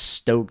so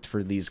stoked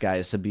for these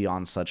guys to be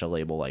on such a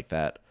label like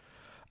that.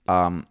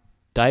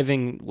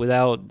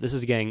 This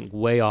is getting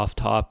way off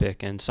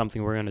topic and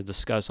something we're going to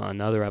discuss on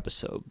another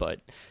episode, but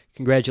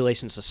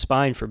congratulations to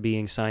Spine for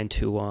being signed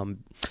to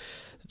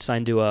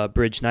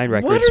Bridge 9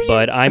 Records,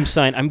 but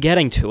I'm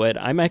getting to it.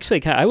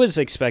 I was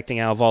expecting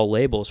out of all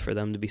labels for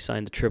them to be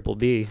signed to Triple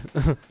B.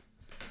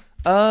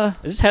 I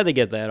just had to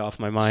get that off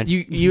my mind.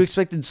 You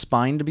expected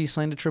Spine to be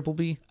signed to Triple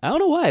B? I don't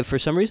know why. For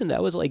some reason,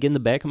 that was like in the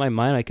back of my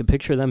mind. I could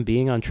picture them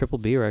being on Triple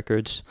B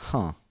Records.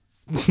 Huh.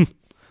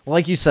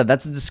 Like you said,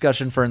 that's a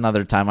discussion for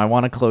another time. I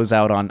want to close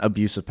out on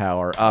Abuse of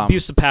Power.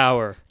 Abuse of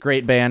Power.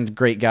 Great band,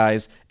 great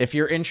guys. If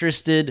you're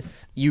interested,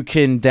 you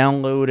can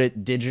download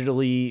it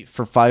digitally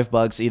for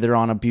 $5, either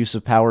on Abuse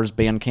of Power's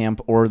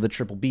Bandcamp or the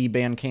Triple B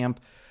Bandcamp.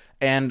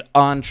 And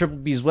on Triple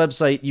B's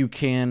website, you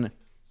can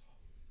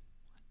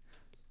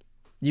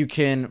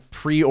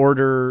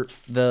pre-order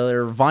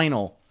their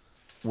vinyl,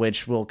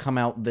 which will come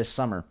out this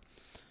summer.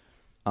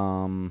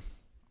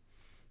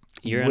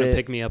 You're going to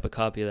pick me up a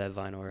copy of that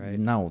vinyl, right?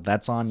 No,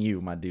 that's on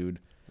you, my dude.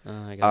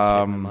 I got to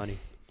save my money.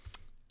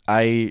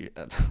 I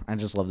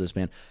just love this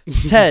band.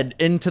 Ted,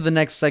 into the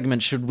next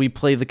segment, should we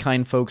play The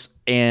Kind Folks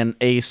and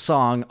a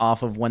song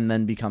off of When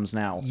Then Becomes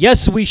Now?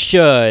 Yes, we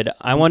should.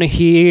 I want to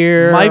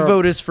hear... My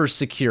vote is for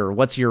Secure.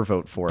 What's your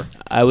vote for?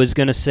 I was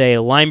going to say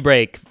Line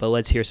Break, but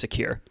let's hear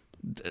Secure.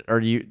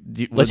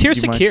 Let's hear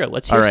Secure.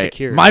 Let's hear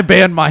Secure. My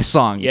band, my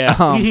song.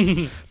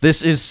 Yeah.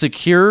 This is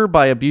Secure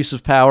by Abuse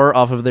of Power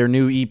off of their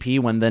new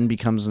EP, When Then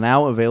Becomes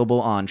Now,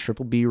 available on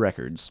Triple B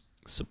Records.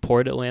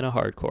 Support Atlanta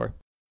hardcore.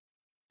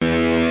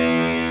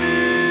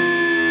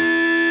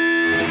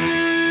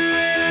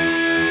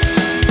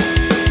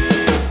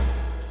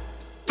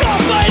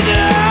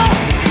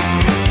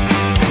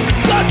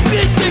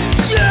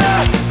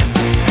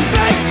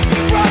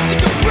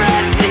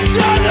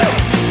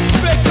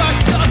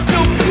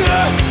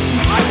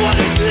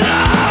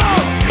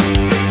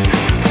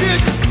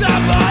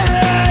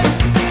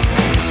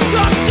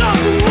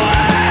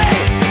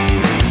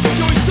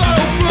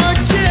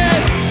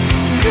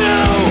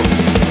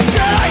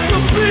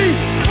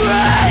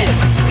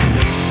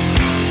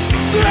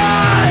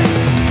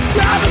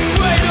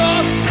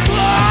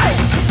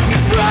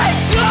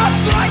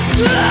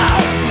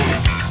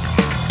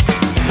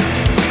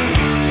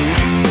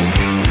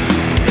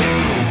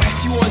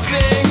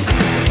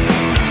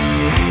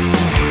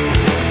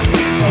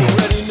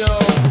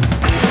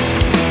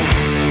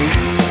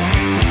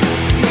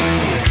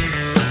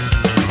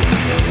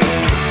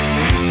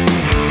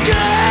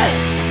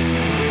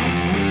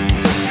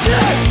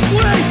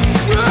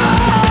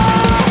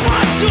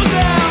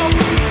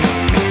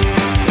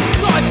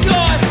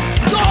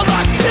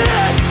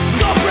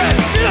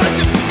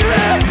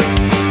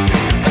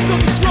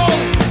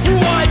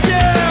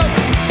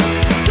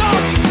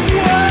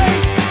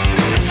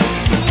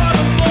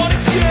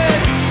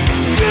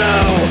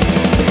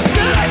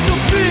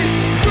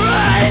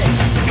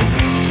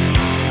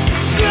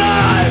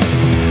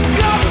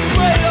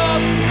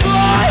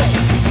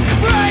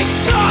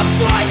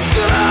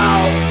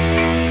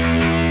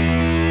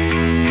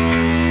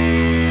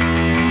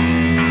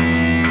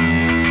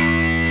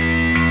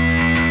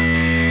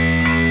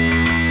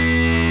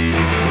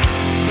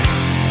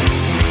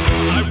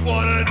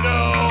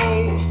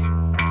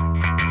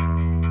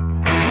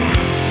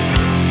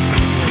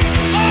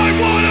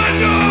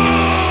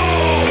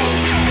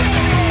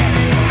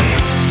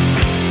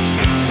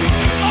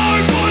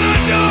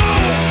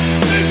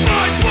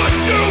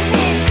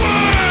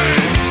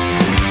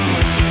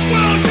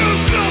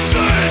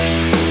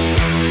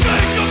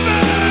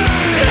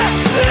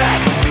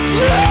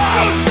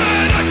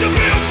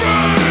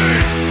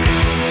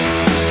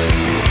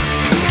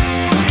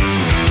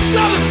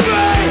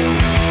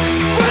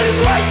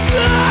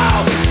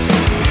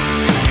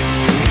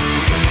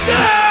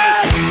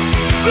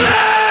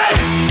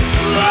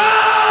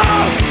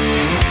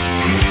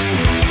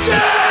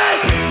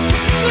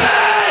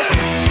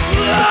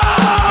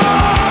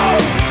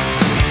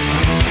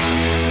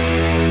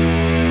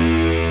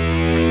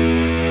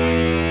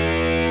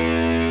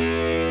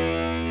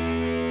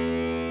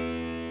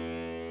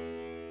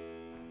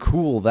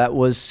 cool. That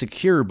was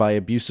Secure by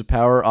Abuse of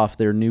Power off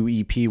their new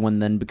EP, When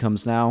Then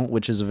Becomes Now,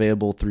 which is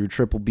available through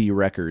Triple B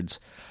Records.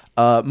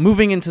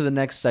 Moving into the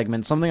next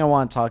segment, something I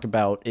want to talk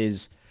about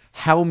is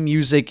how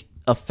music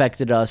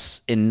affected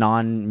us in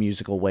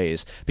non-musical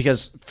ways.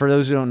 Because for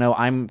those who don't know,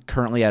 I'm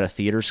currently at a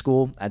theater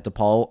school at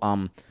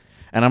DePaul,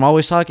 and I'm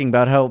always talking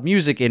about how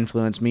music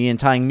influenced me and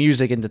tying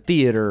music into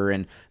theater.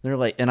 And they're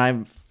like, and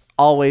I've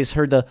always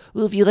heard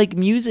well, if you like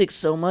music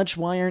so much,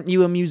 why aren't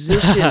you a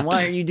musician?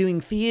 Why aren't you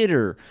doing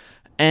theater?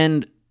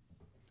 And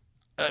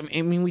I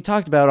mean, we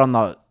talked about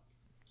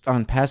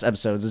on past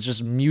episodes, it's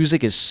just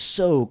music is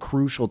so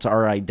crucial to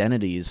our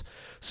identities.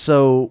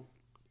 So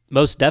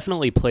most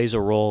definitely plays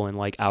a role in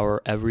like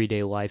our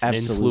everyday life and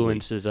absolutely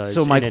influences us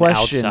so my in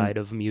question, and outside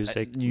of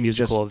music, you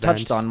musical just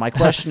events. touched on. My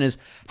question is,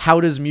 how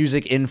does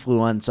music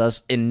influence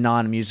us in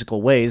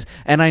non-musical ways?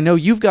 And I know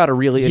you've got a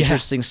really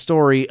interesting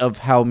story of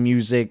how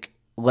music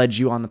led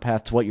you on the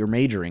path to what you're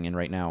majoring in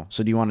right now.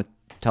 So do you want to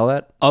tell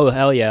that? Oh,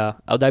 hell yeah.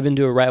 I'll dive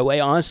into it right away.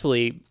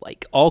 Honestly,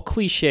 like all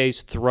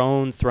cliches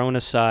thrown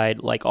aside,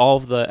 like all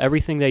of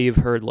everything that you've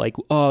heard, like,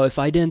 oh, if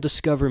I didn't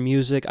discover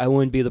music, I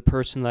wouldn't be the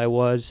person that I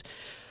was.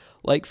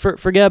 Like,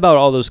 forget about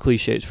all those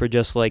cliches for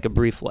just like a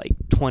brief, like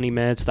 20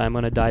 minutes that I'm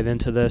going to dive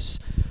into this.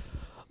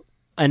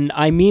 And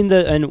I mean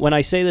that, and when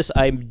I say this,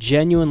 I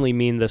genuinely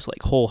mean this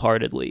like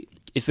wholeheartedly.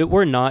 If it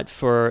were not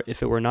for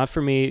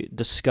me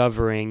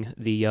discovering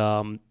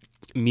the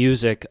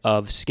music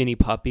of Skinny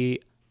Puppy,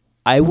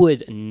 I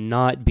would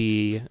not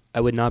be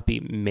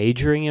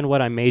majoring in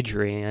what I'm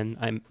majoring in.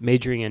 I'm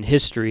majoring in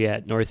history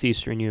at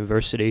Northeastern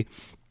University.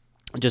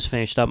 I just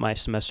finished up my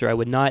semester. I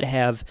would not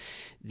have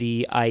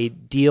the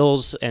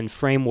ideals and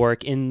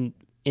framework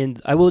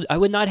I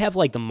would not have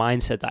like the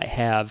mindset that I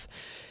have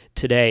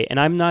today. And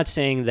I'm not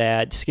saying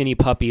that Skinny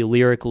Puppy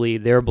lyrically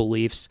their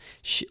beliefs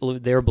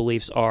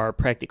are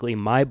practically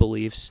my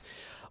beliefs.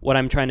 What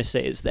I'm trying to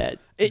say is that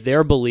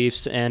their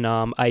beliefs and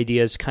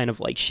ideas kind of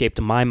like shaped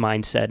my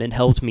mindset and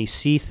helped me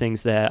see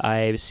things that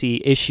I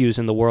see issues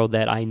in the world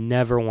that I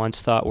never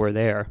once thought were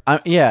there.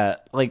 Yeah,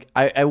 like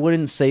I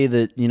wouldn't say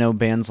that,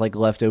 bands like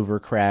Leftover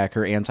Crack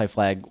or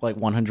Anti-Flag like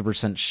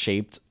 100%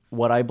 shaped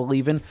what I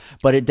believe in,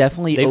 but it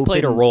definitely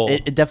played a role.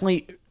 It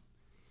definitely.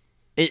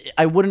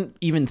 I wouldn't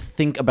even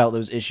think about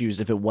those issues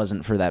if it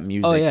wasn't for that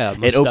music. Oh yeah,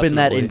 it opened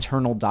that definitely.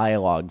 internal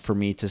dialogue for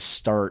me to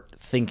start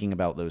thinking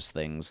about those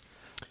things.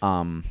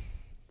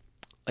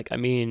 Like, I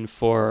mean,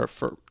 for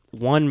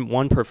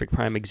one perfect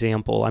prime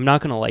example, I'm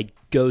not going to like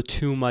go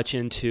too much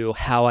into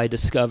how I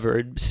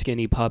discovered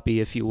Skinny Puppy,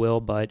 if you will,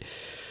 but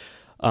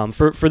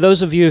for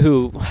those of you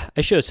who,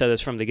 I should have said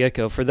this from the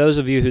get-go, for those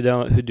of you who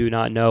do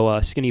not know,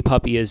 Skinny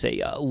Puppy is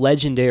a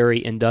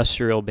legendary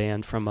industrial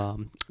band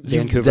from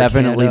Vancouver, You've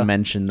definitely Canada.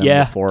 mentioned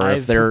them before.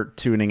 If they're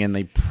tuning in,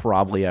 they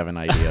probably have an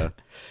idea.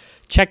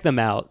 Check them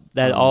out.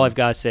 All I've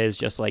got to say is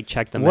just like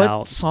check them out.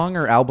 What song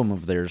or album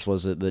of theirs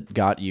was it that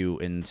got you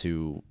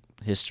into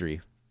history?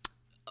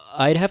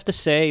 I'd have to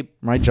say,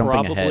 am I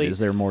jumping ahead? Is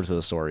there more to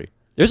the story?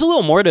 There's a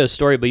little more to the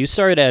story, but you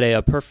started at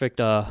a perfect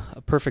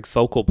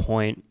focal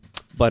point.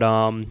 But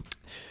a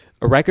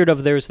record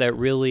of theirs that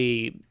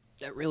really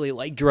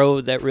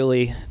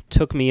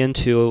took me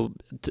into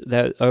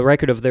that, a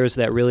record of theirs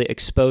that really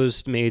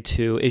exposed me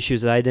to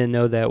issues that I didn't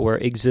know that were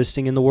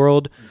existing in the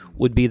world,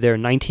 would be their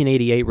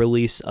 1988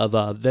 release of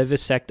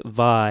Vivisect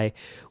Vi,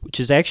 which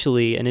is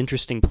actually an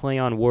interesting play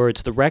on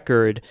words. The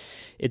record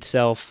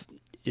itself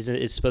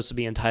is supposed to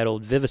be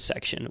entitled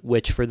Vivisection,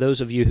 which for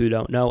those of you who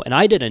don't know, and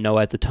I didn't know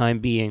at the time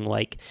being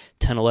like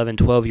 10, 11,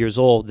 12 years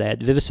old,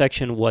 that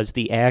vivisection was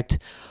the act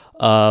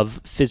of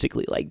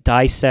physically like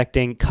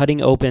dissecting,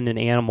 cutting open an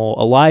animal,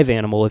 a live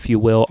animal, if you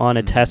will, on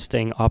a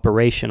testing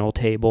operational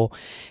table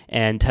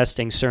and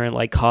testing certain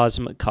like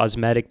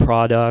cosmetic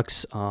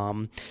products,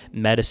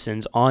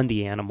 medicines on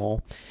the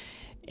animal.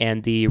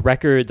 And the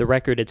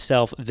record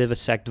itself,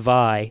 Vivisect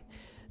Vi,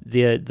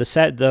 the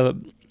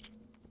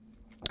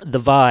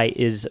Vi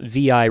is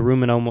VI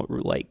Roman,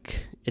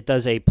 like it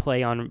does a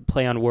play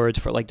on words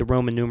for like the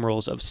Roman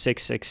numerals of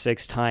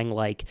 666, tying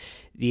like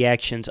the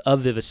actions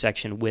of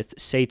vivisection with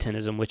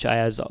Satanism, which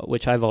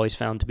I've always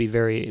found to be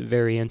very,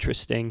 very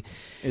interesting.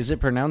 Is it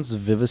pronounced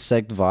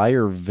Vivisect Vi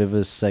or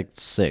Vivisect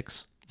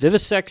 6?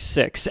 Vivisect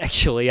 6,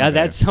 actually. Okay.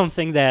 That's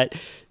something that,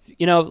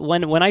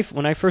 when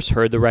I first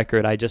heard the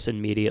record, I just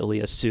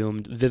immediately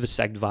assumed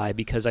Vivisect Vi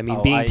because,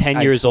 being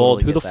 10 years totally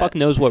old, who the fuck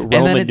knows what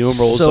Roman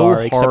numerals so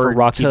are except for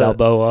Rocky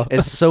Balboa?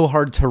 It's so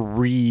hard to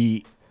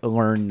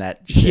relearn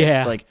that shit.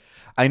 Yeah. Like,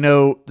 I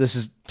know this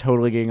is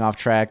totally getting off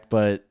track,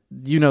 but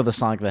you know the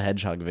Sonic the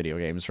Hedgehog video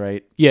games,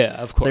 right? Yeah,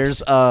 of course.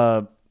 There's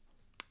a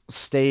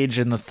stage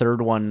in the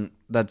third one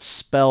that's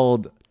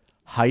spelled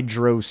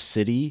Hydro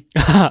City,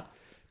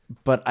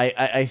 but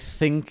I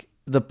think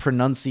the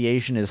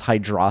pronunciation is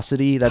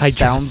Hydrocity. That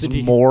sounds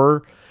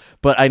more,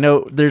 but I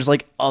know there's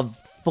like a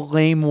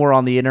flame war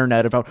on the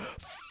internet about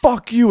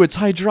fuck you, it's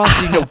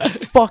Hydrocity. No,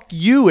 fuck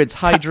you, it's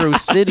Hydro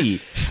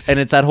City. And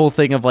it's that whole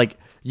thing of like,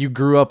 you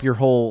grew up your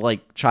whole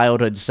like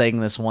childhood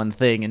saying this one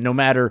thing, and no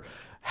matter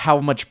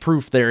how much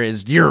proof there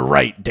is, you're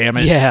right, damn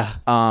it. Yeah.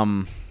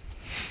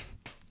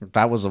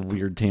 That was a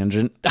weird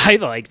tangent. I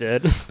liked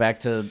it.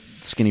 Back to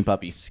Skinny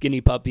Puppy. Skinny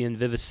Puppy and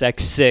Vivisex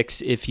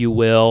 6, if you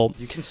will.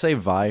 You can say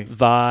Vi.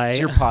 Vi. It's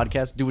your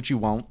podcast. Do what you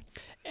want.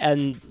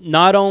 And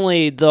not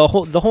only the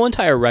whole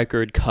entire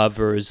record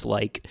covers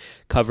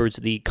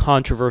the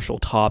controversial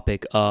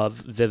topic of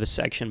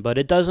vivisection, but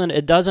it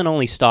doesn't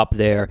only stop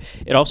there.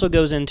 It also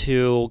goes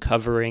into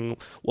covering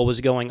what was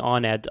going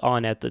on at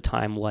the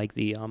time, like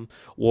the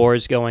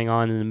wars going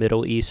on in the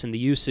Middle East and the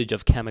usage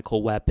of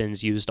chemical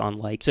weapons used on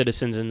like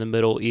citizens in the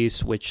Middle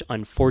East, which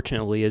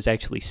unfortunately is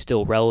actually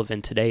still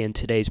relevant today in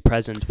today's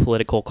present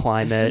political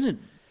climate. Isn't it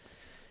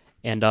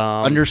and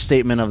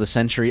understatement of the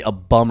century, a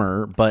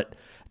bummer, but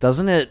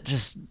doesn't it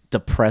just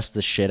depress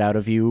the shit out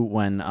of you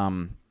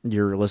when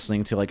you're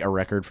listening to like a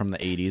record from the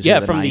 80s? Yeah, or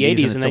the from 90s, the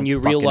 80s, and then you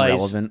realize,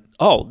 relevant?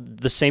 oh,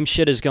 the same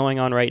shit is going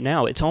on right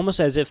now. It's almost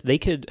as if they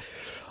could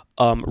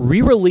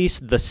re-release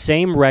the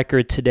same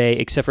record today,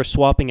 except for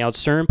swapping out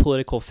certain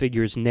political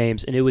figures'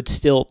 names, and it would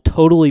still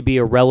totally be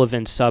a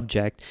relevant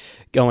subject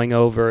going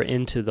over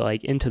into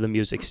the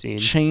music scene.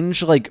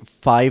 Change like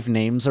 5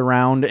 names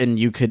around, and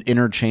you could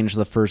interchange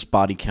the first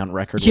Body Count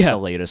record with the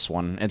latest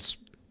one. It's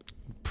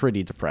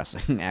pretty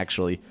depressing,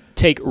 actually.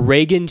 Take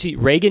Reagan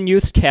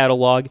Youth's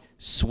catalog,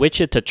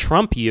 switch it to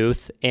Trump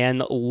Youth,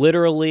 and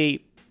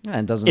literally... Yeah,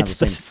 it doesn't have the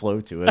same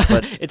flow to it,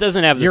 but it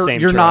doesn't have the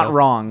same. You're not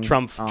wrong.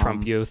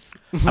 Trump Youth.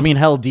 I mean,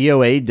 hell,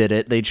 DOA did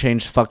it. They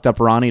changed "fucked up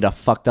Ronnie" to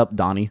 "fucked up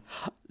Donnie."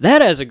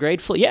 That has a great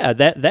flow. Yeah,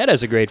 that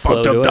has a great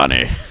flow to it. Fucked up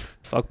Donnie.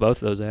 Fuck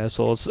both those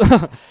assholes.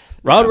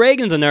 Ronald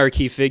Reagan's another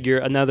key figure,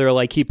 another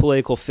like key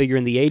political figure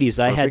in the '80s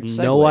that I had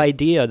no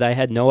idea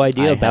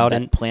about,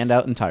 and planned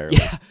out entirely.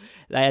 Yeah.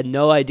 I had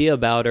no idea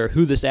about or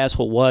who this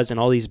asshole was and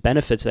all these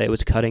benefits that it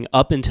was cutting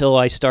up until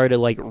I started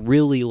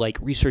really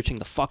researching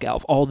the fuck out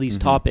of all these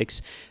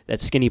topics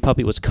that Skinny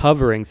Puppy was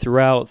covering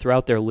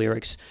throughout their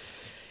lyrics.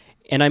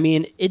 And I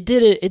mean, it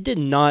did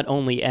not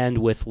only end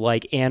with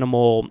like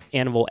animal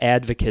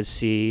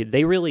advocacy.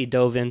 They really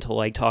dove into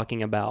like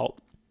talking about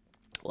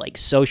like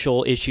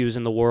social issues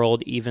in the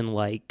world, even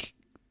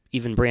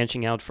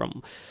branching out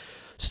from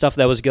stuff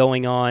that was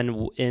going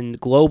on in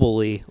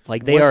globally.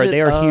 Like they are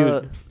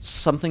huge.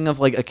 Something of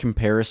like a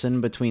comparison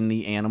between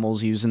the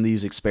animals used in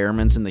these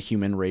experiments and the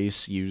human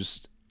race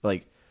used.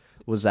 Like,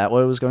 was that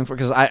what it was going for?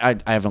 Because I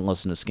haven't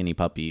listened to Skinny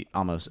Puppy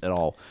almost at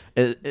all.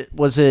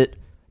 Was it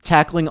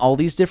tackling all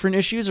these different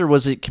issues, or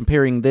was it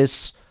comparing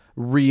this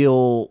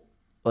real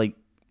like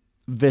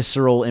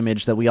visceral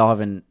image that we all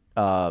have an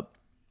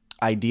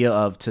idea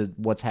of to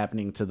what's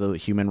happening to the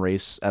human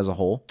race as a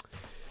whole?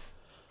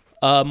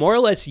 More or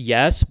less,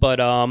 yes,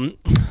 but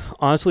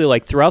honestly,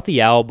 like throughout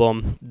the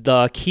album,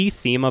 the key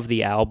theme of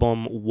the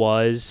album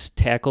was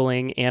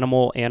tackling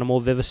animal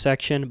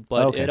vivisection,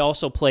 but it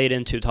also played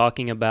into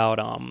talking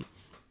about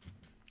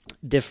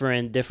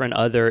different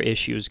other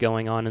issues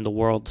going on in the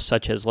world,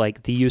 such as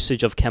like the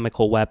usage of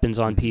chemical weapons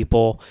on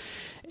people,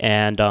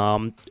 and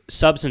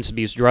substance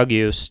abuse, drug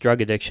use,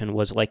 drug addiction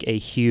was like a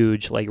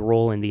huge like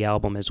role in the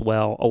album as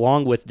well,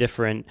 along with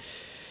different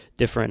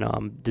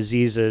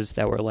diseases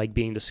that were like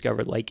being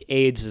discovered. Like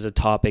AIDS is a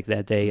topic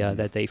that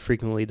they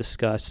frequently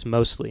discuss,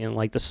 mostly in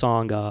like the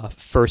song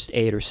First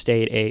Aid or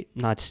State Aid,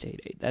 not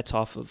State Aid, that's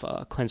off of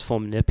Cleanse,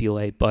 Full,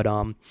 Manipulate, but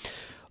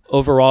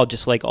overall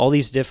just like all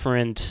these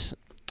different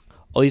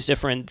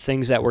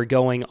things that were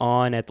going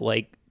on at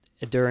like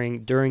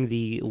during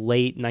the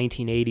late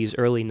 1980s,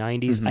 early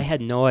 90s. I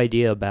had no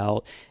idea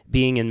about,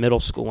 being in middle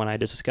school when I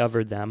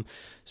discovered them.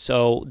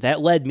 So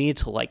that led me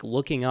to like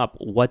looking up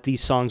what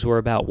these songs were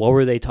about. What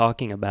were they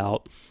talking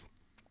about?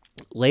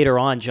 Later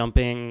on,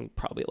 jumping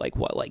probably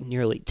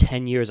nearly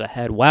 10 years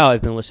ahead. Wow,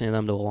 I've been listening to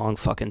them to a long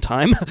fucking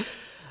time.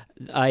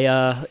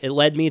 It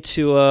led me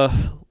to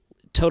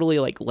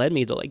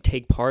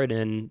take part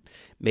in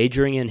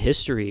majoring in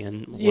history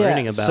and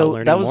learning about.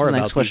 So that was the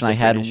next question I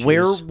had.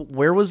 Issues.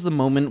 Where was the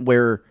moment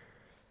where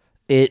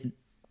it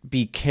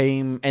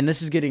became, and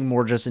this is getting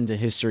more just into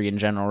history in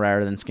general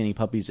rather than Skinny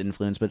Puppy's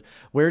influence, but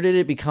where did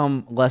it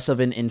become less of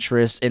an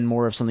interest and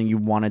more of something you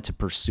wanted to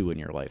pursue in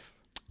your life?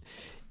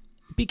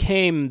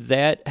 Became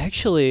that,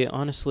 actually,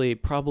 honestly,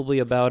 probably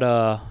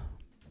about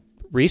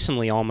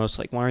recently, almost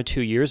like 1 or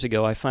 2 years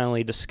ago, I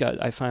finally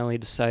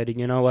decided,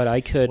 you know what,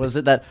 I could. Was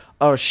it that,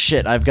 oh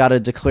shit, I've got to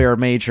declare a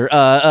major.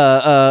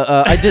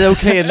 I did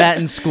okay in that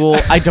in school.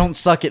 I don't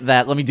suck at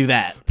that. Let me do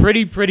that.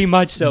 Pretty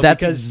much so.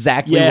 That's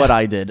exactly what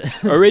I did.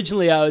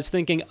 Originally, I was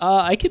thinking,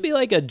 I could be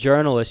like a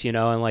journalist, you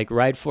know, and like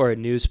write for a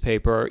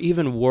newspaper, or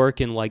even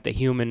work in like the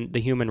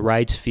human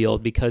rights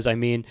field, because I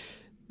mean,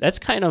 that's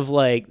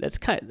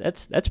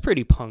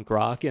pretty punk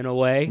rock in a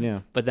way. Yeah.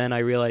 But then I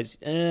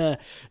realized,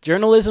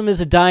 journalism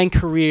is a dying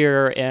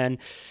career, and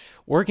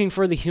working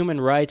for the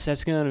human rights,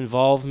 that's going to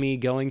involve me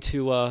going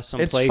to some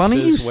places. It's funny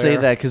you say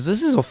that, because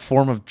this is a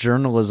form of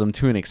journalism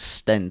to an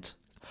extent.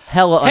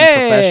 Hella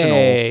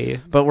unprofessional.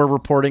 But we're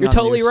reporting on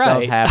new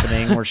stuff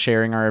happening. We're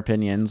sharing our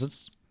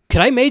opinions. Could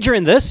I major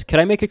in this?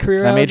 Could I make a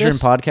career out of this? Can I major in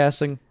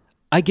podcasting?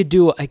 I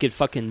could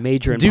fucking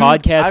major in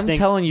podcasting. I'm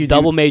telling you,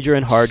 double major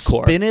in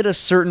hardcore. Spin it a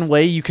certain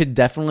way, you could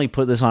definitely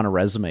put this on a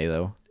resume,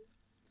 though.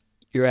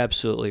 You're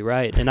absolutely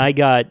right. And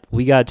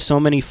we got so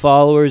many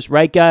followers,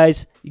 right,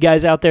 guys? You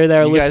guys out there that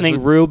are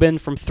listening, Ruben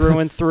from Through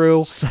and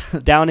Through,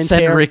 Down and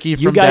Send Tear. Ricky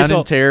from Down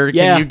and Tear.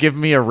 Can you give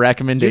me a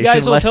recommendation? You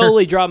guys will letter?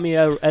 totally drop me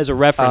as a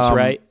reference,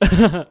 right?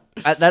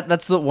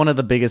 That's one of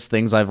the biggest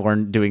things I've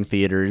learned doing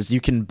theater is you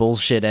can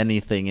bullshit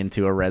anything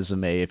into a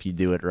resume if you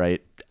do it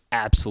right.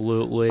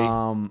 Absolutely.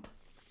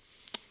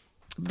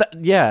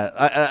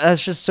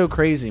 That's just so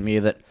crazy to me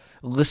that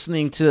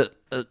listening to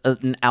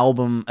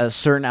a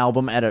certain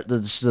album at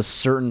a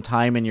certain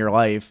time in your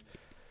life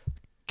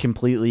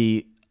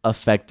completely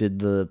affected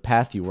the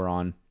path you were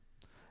on.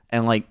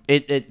 And like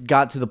it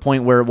got to the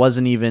point where it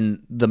wasn't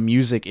even the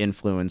music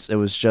influence. It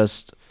was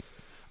just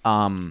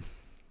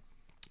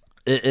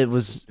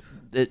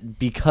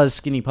because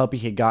Skinny Puppy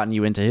had gotten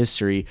you into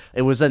history.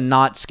 It was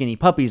not Skinny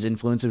Puppy's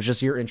influence. It was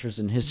just your interest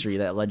in history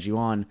that led you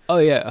on. Oh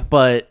yeah.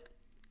 But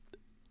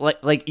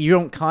like you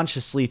don't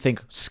consciously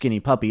think Skinny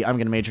Puppy, I'm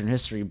going to major in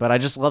history, but I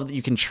just love that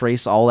you can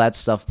trace all that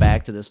stuff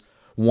back to this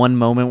one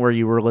moment where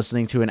you were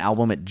listening to an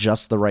album at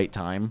just the right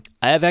time.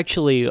 I have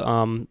actually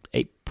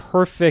a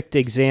perfect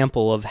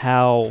example of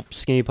how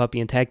Skinny Puppy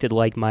impacted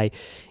like my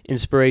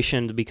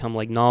inspiration to become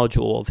like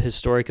knowledgeable of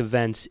historic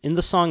events in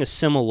the song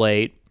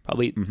Assimilate,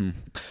 probably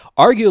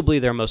arguably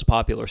their most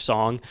popular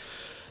song.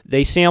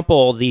 They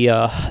sample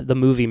the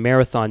movie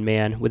Marathon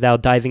Man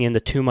without diving into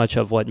too much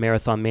of what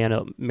Marathon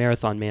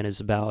Man is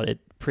about. It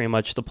pretty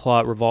much the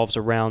plot revolves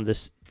around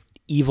this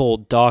evil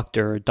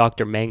doctor,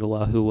 Dr.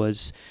 Mengele, who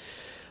was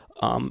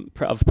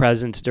of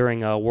presence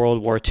during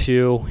World War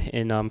II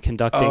in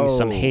conducting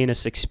some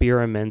heinous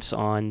experiments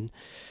on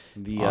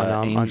the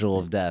Angel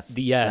of Death.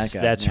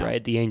 That's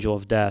right, the Angel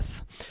of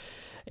Death,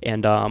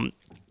 and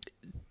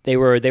they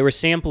were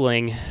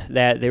sampling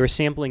that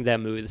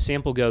movie. The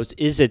sample goes,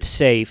 "Is it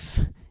safe?"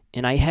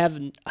 And I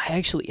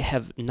actually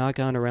have not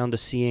gone around to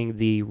seeing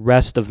the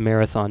rest of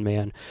Marathon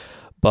Man,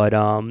 but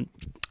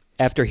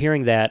after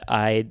hearing that,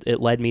 it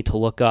led me to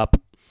look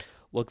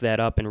that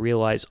up and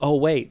realize, oh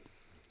wait,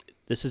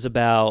 this is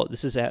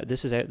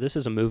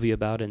a movie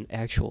about an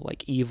actual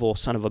like evil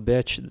son of a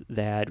bitch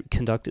that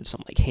conducted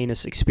some like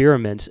heinous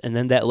experiments, and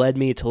then that led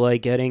me to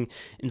like getting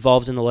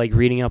involved in the like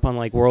reading up on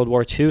like World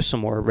War II some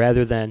more,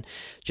 rather than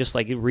just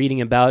like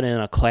reading about it in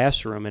a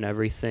classroom and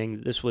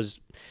everything. This was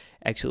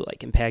actually like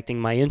impacting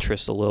my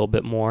interest a little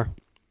bit more.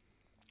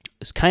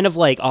 It's kind of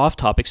like off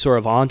topic, sort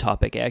of on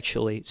topic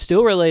actually.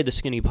 Still related to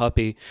Skinny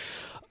Puppy.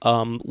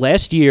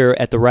 Last year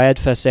at the Riot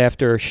Fest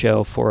after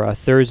show for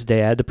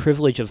Thursday, I had the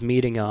privilege of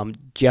meeting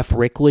Jeff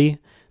Rickley,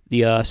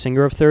 the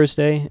singer of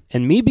Thursday,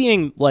 and me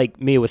being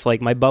like me with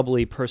like my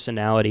bubbly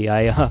personality,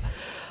 I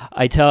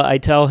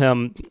told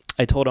him,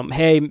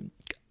 hey,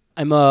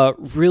 I'm a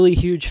really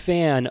huge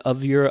fan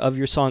of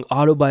your song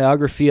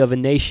Autobiography of a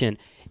Nation.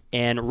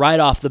 And right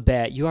off the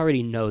bat, you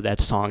already know that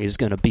song is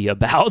going to be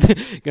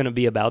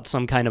about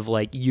some kind of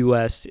like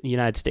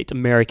United States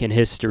American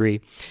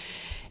history.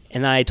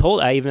 And I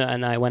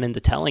went into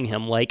telling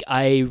him like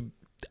I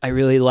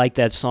really like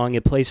that song.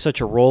 It plays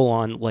such a role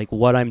on like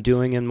what I'm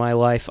doing in my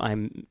life.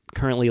 I'm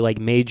currently like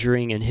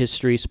majoring in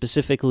history,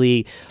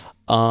 specifically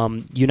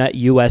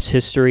U.S.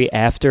 history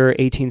after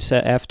the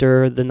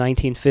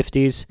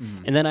 1950s.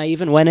 And then I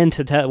even went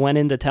into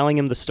telling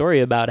him the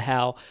story about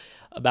how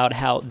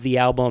the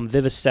album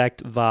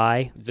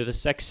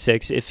Vivisect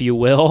 6, if you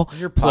will,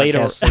 played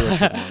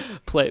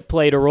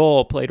a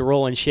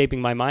role in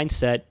shaping my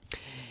mindset.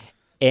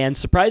 And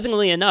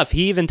surprisingly enough,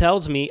 he even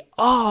tells me,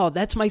 "Oh,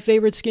 that's my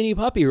favorite Skinny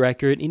Puppy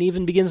record," and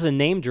even begins to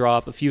name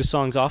drop a few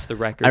songs off the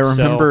record. I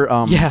remember,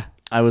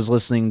 I was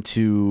listening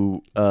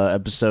to an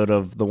episode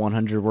of the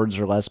 100 Words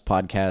or Less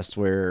podcast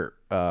where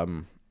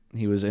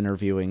he was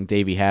interviewing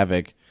Davey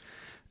Havok,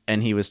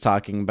 and he was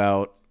talking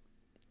about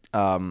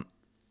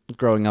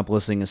growing up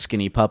listening to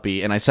Skinny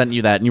Puppy, and I sent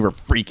you that, and you were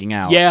freaking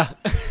out. Yeah.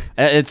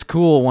 It's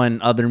cool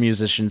when other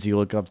musicians you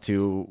look up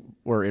to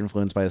were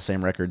influenced by the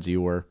same records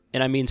you were.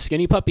 And I mean,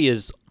 Skinny Puppy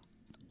is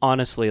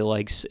honestly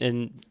like,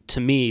 and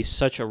to me,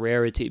 such a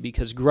rarity,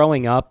 because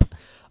growing up,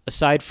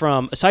 aside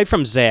from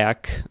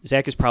Zach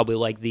is probably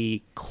like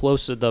the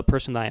person that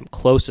I am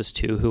closest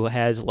to, who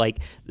has like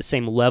the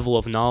same level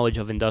of knowledge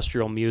of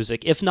industrial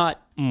music, if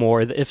not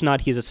more, if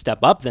not he's a step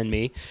up than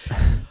me.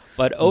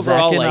 But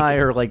overall, Zach and I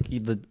are like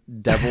the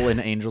devil and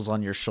angels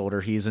on your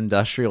shoulder. He's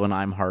industrial and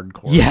I'm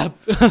hardcore.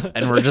 Yep.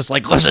 And we're just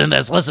like, listen to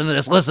this. Listen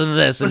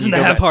to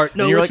Have Heart.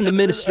 No, listen to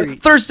Ministry.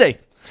 Thursday.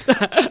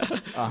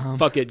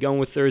 Fuck it, going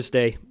with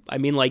Thursday. I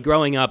mean, like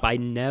growing up, I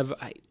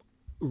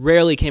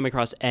rarely came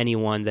across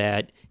anyone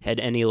that had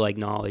any like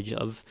knowledge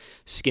of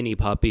Skinny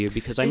Puppy,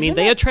 because I mean,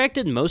 they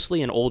attracted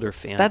mostly an older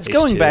fan. That's base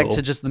going too. back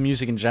to just the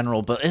music in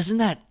general, but isn't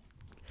that...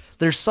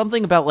 There's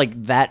something about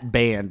like that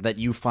band that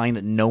you find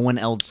that no one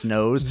else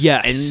knows.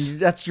 Yes. And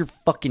that's your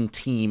fucking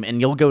team,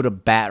 and you'll go to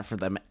bat for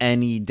them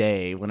any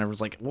day whenever it's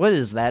like, what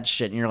is that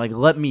shit? And you're like,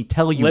 let me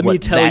tell you what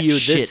that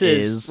shit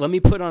is. Let me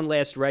put on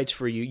Last Rites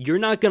for you. You're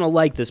not going to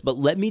like this, but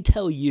let me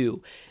tell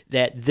you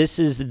that this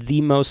is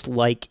the most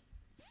like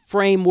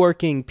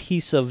frameworking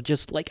piece of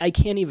just like I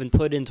can't even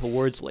put into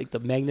words like the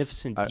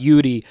magnificent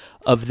beauty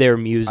of their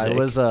music. I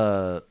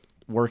was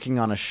working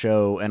on a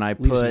show and I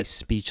Leaves me put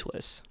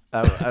speechless.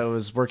 I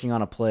was working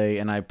on a play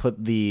and I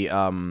put the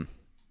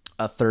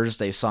a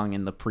Thursday song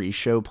in the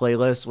pre-show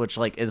playlist, which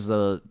like is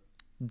the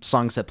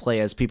songs that play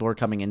as people are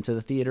coming into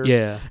the theater.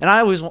 Yeah. And I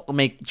always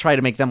try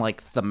to make them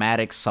like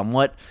thematic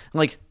somewhat.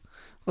 Like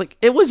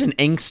it was an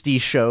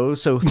angsty show,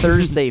 so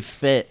Thursday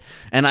fit.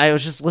 And I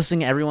was just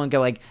listening to everyone go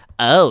like,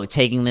 "Oh,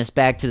 taking this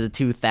back to the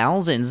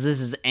 2000s. This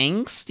is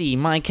angsty,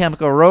 My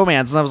Chemical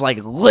Romance." And I was like,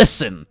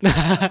 "Listen,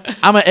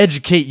 I'm gonna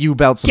educate you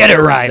about some Get it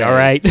Thursday." right, all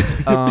right?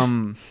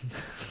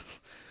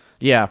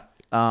 Yeah.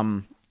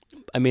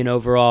 I mean,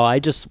 overall, I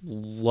just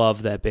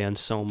love that band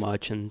so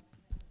much, and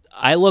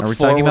I look Are we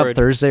forward. talking about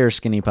Thursday or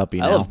Skinny Puppy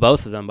now? I love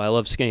both of them, but I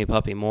love Skinny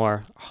Puppy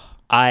more.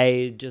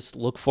 I just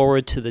look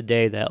forward to the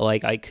day that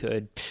like I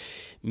could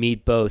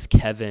meet both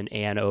Kevin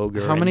and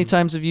Ogre. How many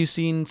times have you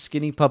seen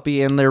Skinny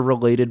Puppy and their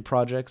related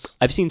projects?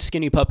 I've seen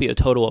Skinny Puppy a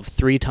total of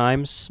 3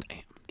 times.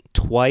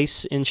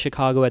 Twice in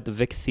Chicago at the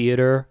Vic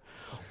Theater.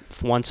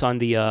 Once on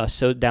the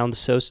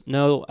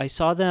I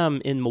saw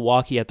them in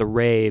Milwaukee at the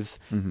Rave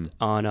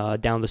on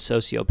Down the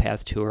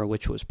Sociopath tour,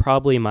 which was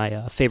probably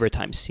my favorite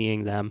time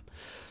seeing them.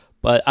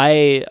 But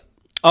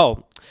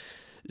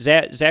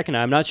Zach and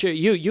I, I'm not sure,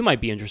 you might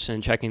be interested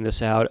in checking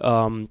this out.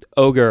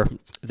 Ogre,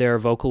 their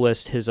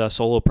vocalist, his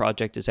solo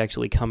project is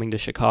actually coming to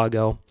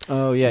Chicago.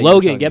 Oh, yeah.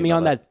 Logan, get me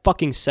on that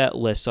fucking set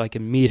list so I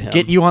can meet him.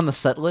 Get you on the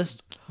set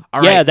list?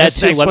 All Yeah, right, that this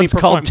too. next Let me one's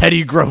perform. called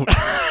Teddy Groat.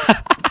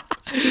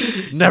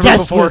 Never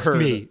Guest before list heard.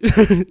 me.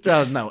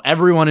 Oh, no,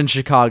 everyone in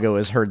Chicago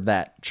has heard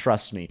that.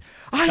 Trust me.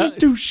 I didn't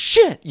do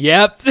shit.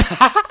 Yep.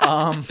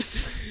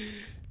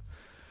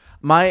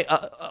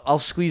 I'll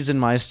squeeze in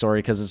my story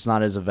because it's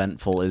not as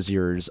eventful as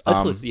yours.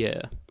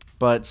 Yeah.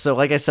 But so,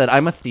 like I said,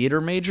 I'm a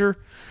theater major,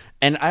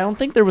 and I don't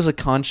think there was a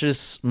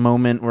conscious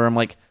moment where I'm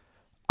like,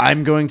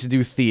 I'm going to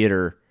do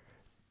theater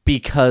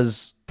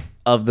because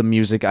of the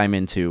music I'm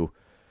into.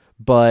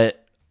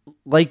 But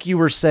like you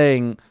were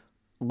saying,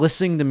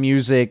 listening to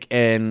music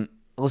and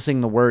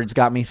listening to words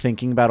got me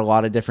thinking about a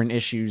lot of different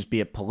issues, be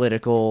it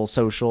political,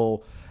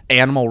 social,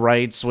 animal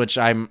rights, which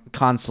I'm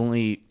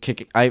constantly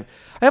kicking. I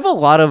have a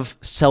lot of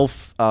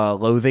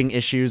self-loathing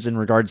issues in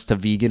regards to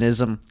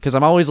veganism because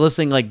I'm always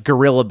listening like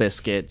Gorilla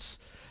Biscuits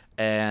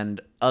and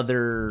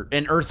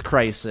Earth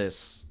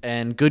Crisis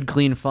and Good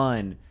Clean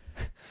Fun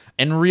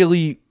and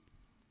really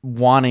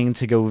wanting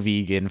to go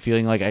vegan,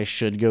 feeling like I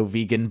should go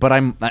vegan, but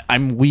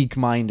I'm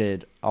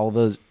weak-minded. All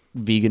the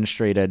vegan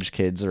straight edge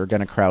kids are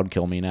gonna crowd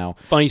kill me now.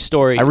 Funny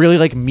story. I really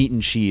like meat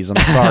and cheese. I'm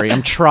sorry.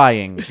 I'm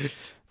trying.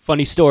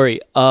 Funny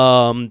story.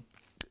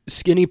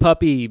 Skinny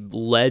Puppy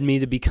led me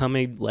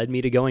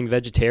to going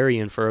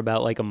vegetarian for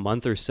about like a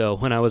month or so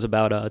when I was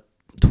about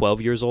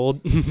 12 years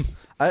old.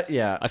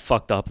 I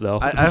fucked up though.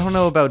 I don't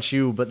know about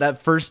you, but that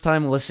first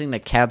time listening to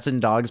Cats and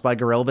Dogs by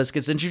Gorilla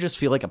Biscuits, didn't you just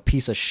feel like a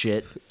piece of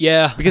shit?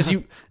 Yeah. Because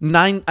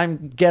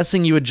I'm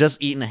guessing you had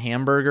just eaten a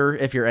hamburger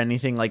if you're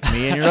anything like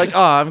me, and you're like,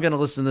 oh, I'm going to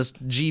listen to this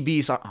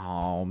GB song.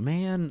 Oh,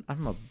 man,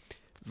 I'm a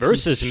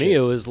Versus me, it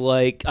was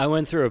like I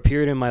went through a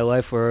period in my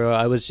life where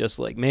I was just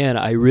like, man,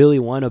 I really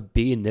want to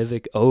be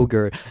Nivik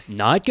Ogre.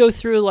 Not go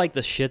through like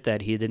the shit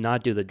that he did,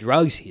 not do the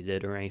drugs he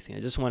did or anything.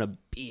 I just want to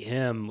be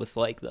him with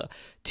like the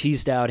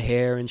teased out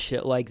hair and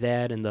shit like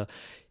that and the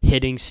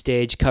hitting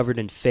stage covered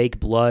in fake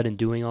blood and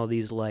doing all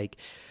these like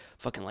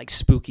fucking like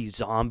spooky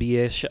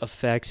zombie-ish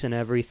effects and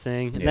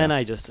everything. And then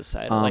I just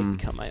decided to like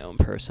become my own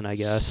person, I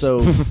guess.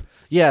 So,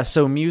 yeah,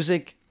 so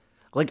music...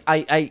 Like,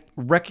 I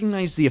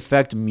recognized the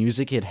effect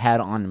music had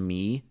on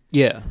me.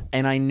 Yeah.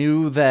 And I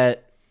knew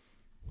that,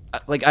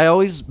 like, I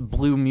always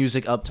blew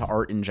music up to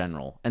art in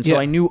general. And so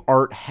I knew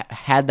art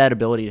had that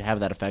ability to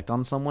have that effect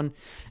on someone.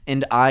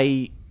 And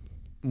I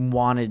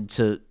wanted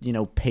to,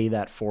 pay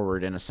that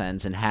forward in a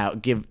sense and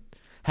have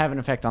an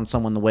effect on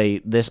someone the way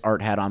this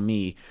art had on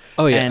me.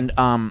 Oh, yeah.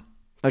 And,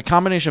 a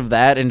combination of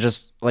that and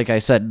just, like I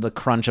said, the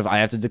crunch of I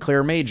have to declare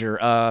a major.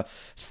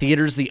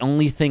 Theater's the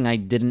only thing I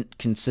didn't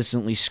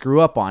consistently screw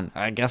up on.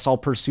 I guess I'll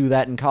pursue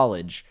that in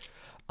college.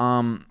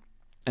 And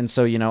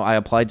so, I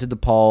applied to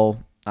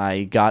DePaul.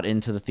 I got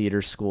into the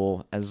theater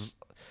school as...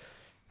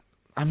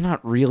 I'm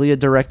not really a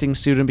directing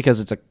student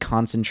because it's a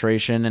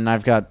concentration and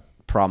I've got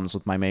problems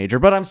with my major,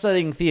 but I'm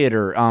studying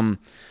theater.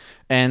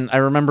 And I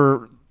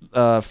remember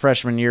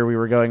freshman year we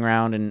were going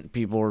around and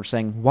people were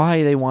saying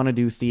why they want to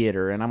do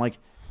theater. And I'm like...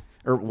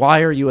 Or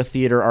why are you a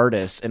theater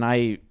artist? And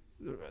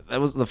that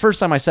was the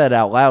first time I said it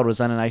out loud was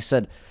then, and I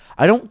said,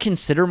 I don't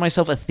consider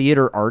myself a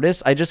theater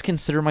artist. I just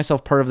consider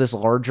myself part of this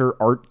larger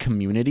art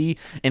community,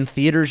 and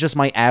theater is just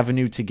my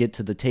avenue to get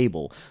to the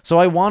table. So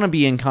I want to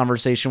be in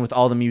conversation with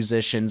all the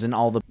musicians and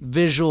all the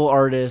visual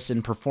artists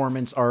and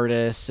performance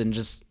artists and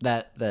just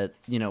that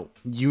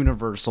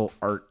universal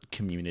art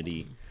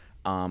community.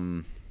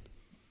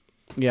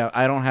 Yeah,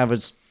 I don't have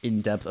as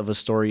in-depth of a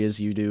story as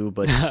you do,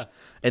 but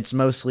it's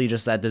mostly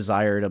just that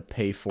desire to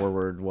pay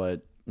forward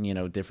what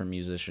different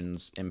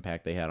musicians'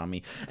 impact they had on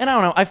me. And I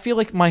don't know, I feel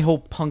like my whole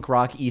punk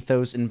rock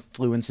ethos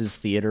influences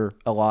theater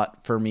a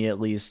lot, for me at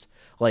least.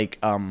 Like,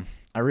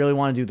 I really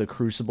want to do The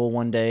Crucible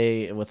one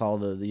day with all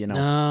the.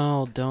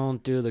 No,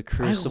 don't do The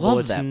Crucible. love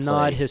It's that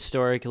not play.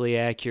 historically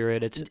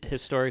accurate. It's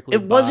historically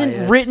It wasn't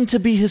biased. written to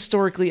be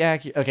historically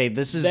accurate. Okay,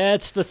 this is.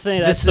 That's the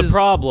thing. this That's is- the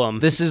problem.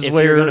 This is if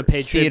where you're going to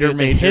pay theater tribute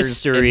to majors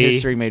history, and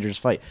history majors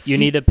fight. you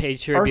need to pay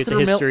tribute to Arthur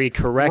history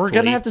correctly. We're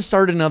gonna have to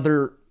start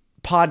another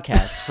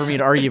podcast for me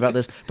to argue about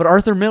this. But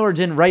Arthur Miller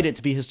didn't write it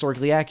to be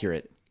historically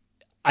accurate.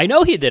 I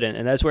know he didn't,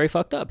 and that's where he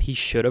fucked up. He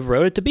should have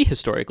wrote it to be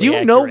historically Do you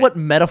accurate. know what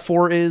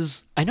metaphor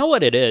is? I know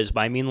what it is,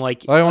 but I mean,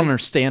 like, I don't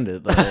understand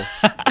it though.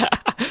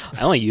 I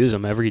only use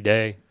them every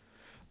day.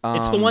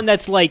 It's the one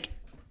that's like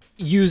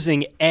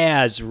using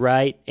as,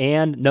 right?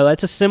 And no,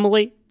 that's a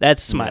simile.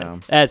 That's smile. Yeah.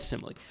 That's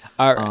simile.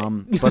 All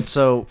right. But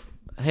so,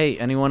 hey,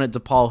 anyone at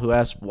DePaul who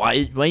asks why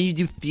you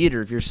do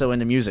theater if you're so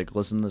into music,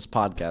 listen to this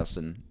podcast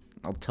and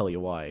I'll tell you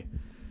why.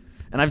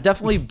 And I've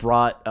definitely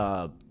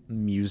brought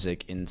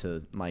music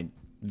into my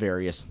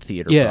various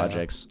theater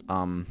projects.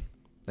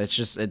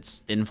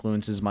 It's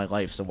influences my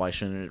life, so why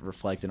shouldn't it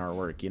reflect in our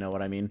work? You know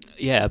what I mean?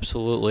 Yeah,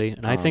 absolutely.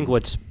 And I think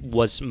what's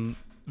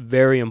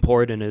very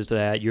important is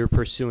that you're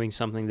pursuing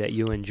something that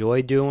you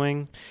enjoy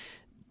doing,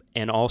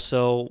 and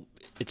also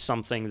it's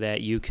something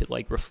that you could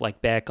like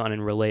reflect back on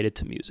and relate it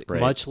to music. Right.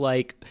 Much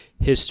like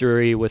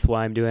history with what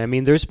I'm doing. I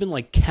mean, there's been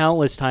like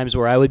countless times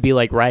where I would be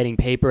like writing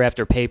paper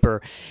after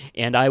paper,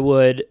 and I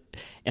would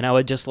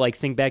just like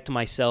think back to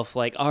myself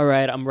like, all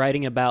right, I'm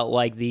writing about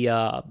like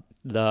the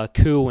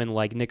coup in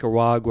like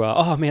Nicaragua.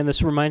 Oh man,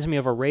 this reminds me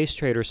of a Race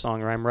Trader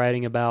song, or I'm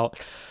writing about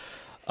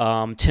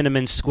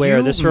Tiananmen Square.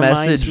 You This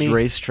reminds messaged me.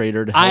 Race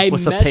Trader to I help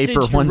with a paper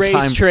messaged one Race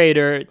time.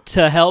 Trader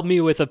to help me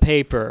with a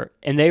paper,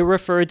 and they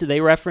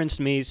referenced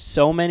me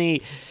so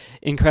many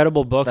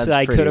incredible books That's that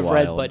I pretty could have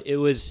read, wild. but it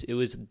was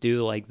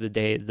due like a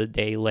day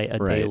day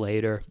Right.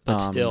 later. But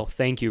still,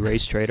 thank you,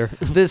 Race Trader.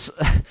 This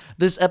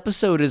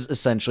episode is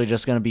essentially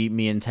just going to be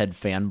me and Ted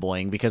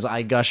fanboying because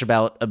I gush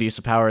about Abuse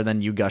of Power, then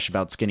you gush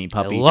about Skinny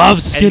Puppy. love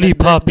And Skinny then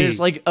Puppy.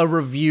 There's like a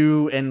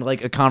review and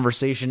like a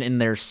conversation in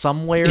there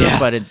somewhere, Yeah.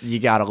 but you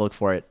got to look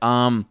for it.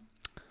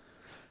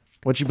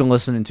 What you been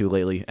listening to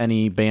lately?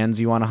 Any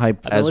bands you want to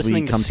hype I've been as we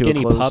listening come to to a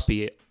Skinny close?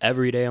 Puppy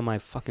every day of my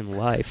fucking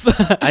life.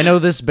 I know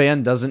this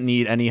band doesn't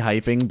need any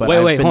hyping, but Wait,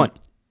 I've hold on.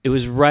 It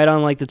was right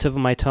on like the tip of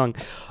my tongue.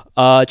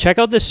 Check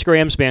out this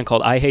Scrams band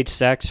called I Hate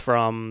Sex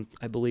from,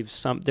 I believe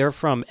they're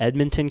from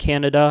Edmonton,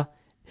 Canada.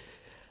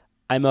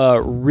 I'm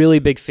a really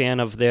big fan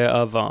of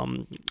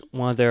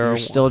one of their. You're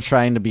still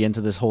trying to be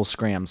into this whole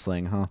Scrams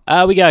thing,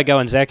 huh? We got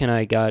going. Zach and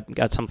I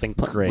got something.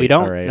 Great, We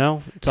don't. all right.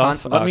 No, it's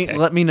off. Okay.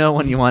 Let me know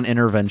when you want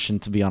Intervention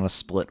to be on a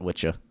split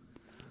with you.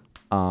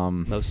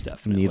 Most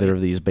definitely. Neither of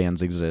these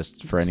bands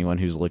exist for anyone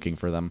who's looking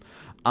for them.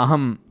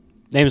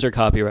 Names are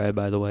copyrighted,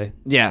 by the way.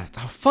 Yeah.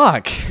 Oh,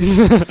 fuck.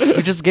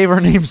 We just gave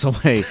our names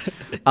away.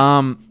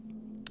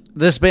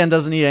 This band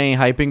doesn't need any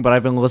hyping, but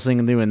I've been listening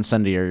to the new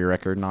Incendiary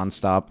record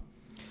nonstop.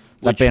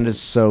 That band is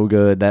so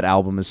good. That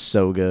album is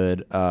so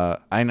good.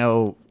 I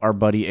know our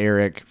buddy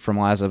Eric from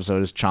last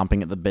episode is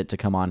chomping at the bit to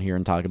come on here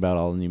and talk about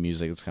all the new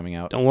music that's coming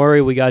out. Don't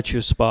worry, we got you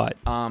a spot.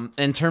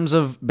 In terms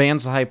of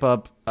bands to hype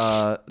up,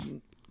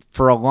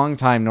 for a long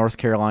time, North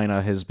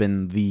Carolina has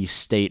been the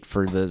state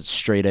for the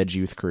straight edge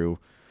youth crew,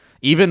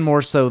 even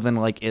more so than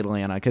like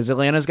Atlanta, because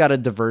Atlanta's got a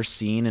diverse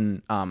scene,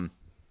 and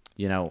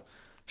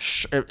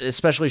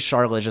especially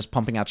Charlotte is just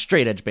pumping out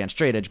straight edge band,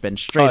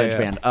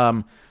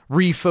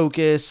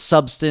 Refocus,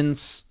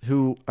 Substance,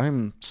 who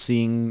I'm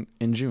seeing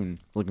in June.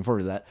 Looking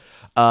forward to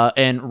that.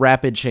 And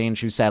Rapid Change,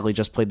 who sadly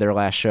just played their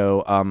last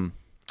show.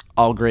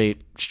 All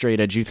great straight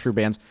edge youth crew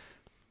bands.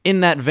 In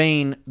that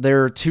vein,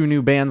 there are two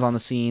new bands on the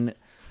scene,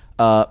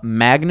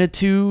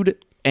 Magnitude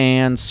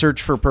and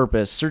Search for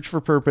Purpose. Search for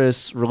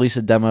Purpose released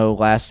a demo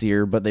last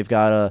year, but they've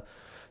got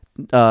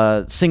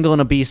a single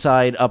and a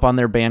B-side up on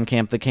their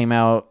Bandcamp that came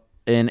out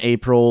in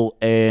April,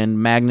 and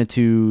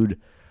Magnitude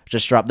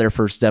just dropped their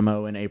first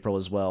demo in April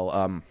as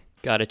well.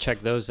 Gotta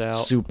check those out.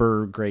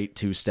 Super great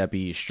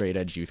two-steppy straight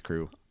edge youth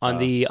crew. On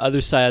the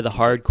other side of the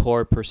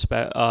hardcore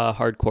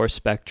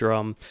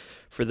spectrum,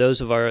 for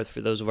those of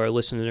our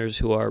listeners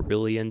who are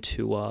really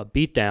into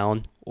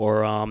beatdown,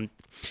 or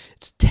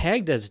it's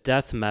tagged as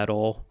death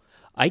metal.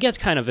 I get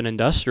kind of an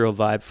industrial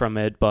vibe from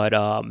it, but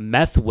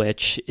Meth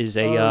Witch is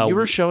a. You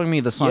were showing me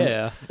the song.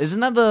 Yeah.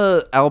 Isn't that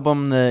the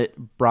album that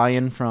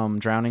Brian from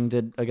Drowning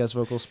did a guest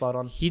vocal spot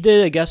on? He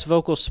did a guest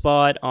vocal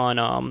spot on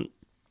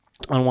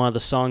one of the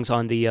songs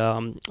on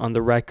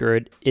the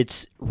record.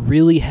 It's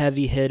really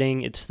heavy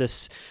hitting. It's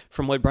this,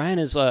 from what Brian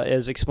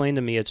has explained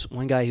to me, it's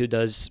one guy who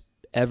does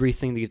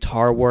everything, the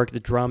guitar work, the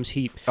drums.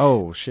 He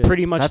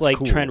pretty much That's like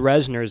cool. Trent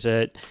Reznor's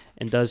it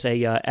and does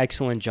a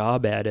excellent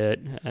job at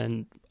it.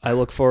 And I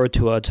look forward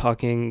to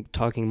talking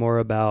more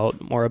about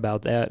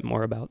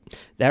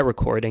that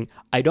recording.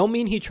 I don't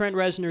mean he Trent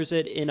Reznor's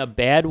it in a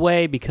bad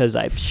way, because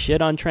I've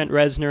shit on Trent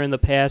Reznor in the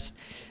past.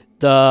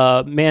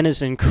 The man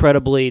is an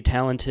incredibly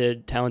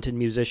talented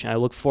musician. I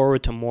look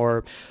forward to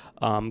more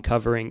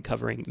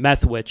covering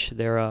Methwich,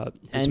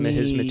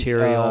 his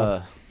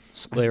material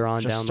later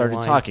on just down started the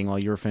line. talking while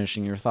you were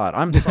finishing your thought.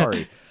 I'm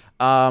sorry.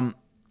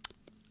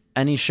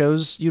 Any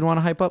shows you'd want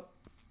to hype up?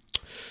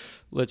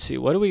 Let's see,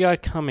 what do we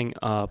got coming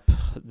up?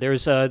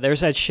 There's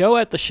that show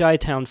at the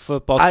Chi-Town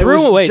football.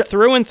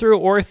 Through and through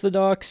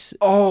Orthodox.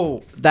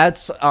 Oh,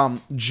 that's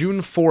June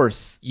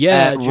 4th Yeah,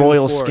 at June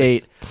Royal 4th.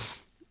 Skate.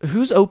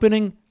 Who's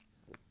opening?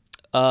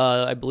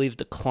 I believe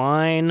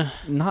Decline.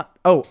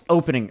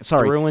 Opening.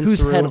 Sorry. Through and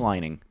Who's through.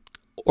 headlining?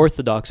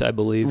 Orthodox, I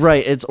believe.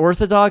 Right, it's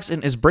Orthodox,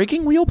 and is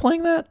Breaking Wheel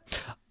playing that?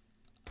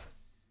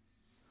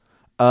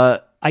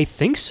 I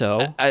think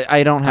so.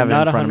 I don't have I'm it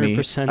not in front of me.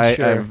 100%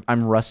 sure.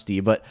 I'm rusty,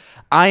 but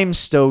I'm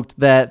stoked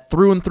that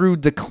Through and Through,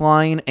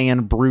 Decline,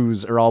 and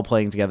Bruise are all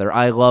playing together.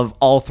 I love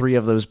all three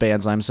of those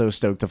bands. I'm so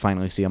stoked to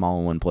finally see them all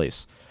in one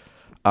place.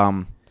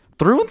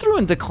 Through and Through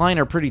and Decline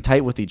are pretty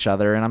tight with each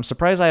other, and I'm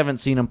surprised I haven't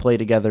seen them play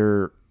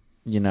together,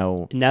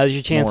 Now's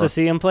your chance more. to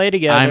see them play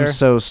together. I'm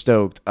so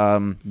stoked.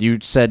 You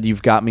said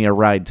you've got me a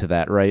ride to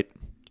that, right?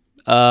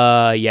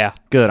 Yeah.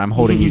 Good. I'm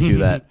holding you to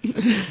that.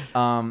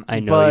 I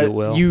know but you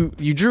will.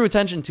 You drew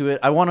attention to it.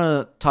 I want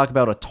to talk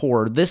about a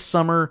tour. This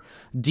summer,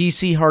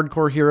 DC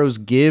Hardcore Heroes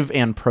Give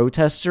and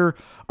Protester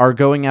are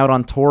going out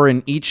on tour.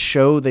 In each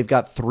show, they've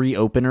got 3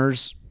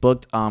 openers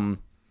booked. And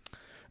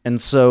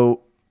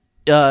so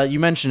you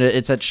mentioned it.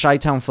 It's at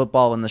Chi-Town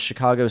Football in the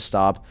Chicago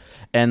stop.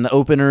 And the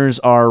openers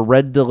are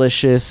Red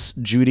Delicious,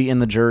 Judy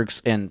and the Jerks,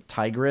 and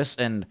Tigress.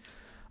 And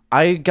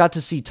I got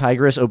to see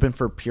Tigress open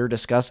for Pure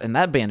Disgust, and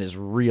that band is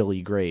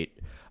really great.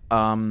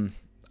 I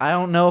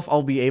don't know if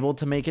I'll be able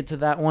to make it to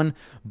that one,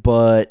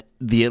 but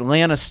the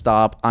Atlanta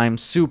stop I'm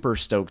super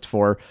stoked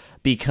for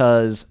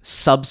because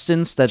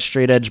Substance, that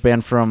straight edge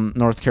band from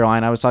North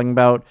Carolina I was talking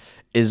about,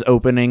 is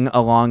opening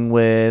along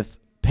with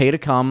Pay to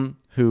Come,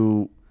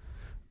 who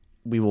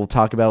we will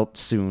talk about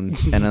soon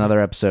in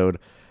another episode.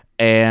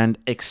 And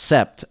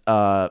Accept,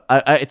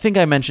 I think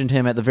I mentioned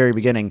him at the very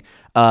beginning.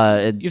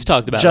 You've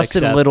talked about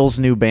Justin Accept. Little's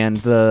new band,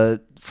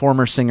 the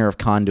former singer of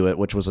Conduit,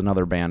 which was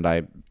another band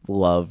I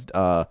loved.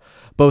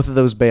 Both of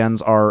those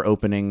bands are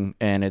opening,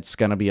 and it's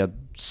going to be a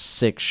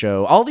sick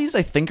show. All these,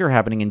 I think, are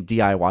happening in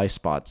DIY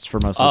spots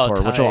for most of the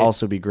tour, which will tight.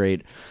 also be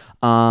great.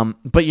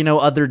 But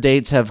other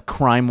dates have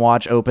Crime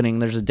Watch opening.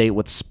 There's a date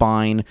with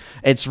Spine.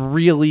 It's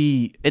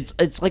really,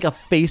 it's like a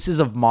Faces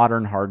of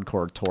Modern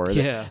Hardcore tour.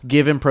 Yeah.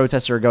 Give and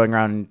Protester are going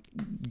around and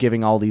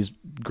giving all these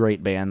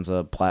great bands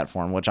a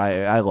platform, which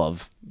I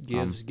love.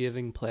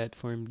 Giving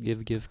platform,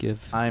 give.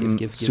 I'm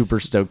give.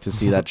 super stoked to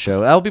see that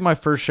show. That'll be my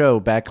first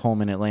show back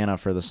home in Atlanta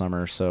for the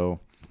summer,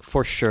 so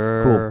For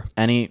sure. cool.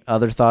 Any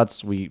other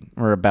thoughts?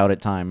 We're about at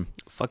time.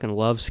 Fucking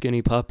love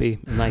Skinny Puppy,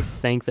 and I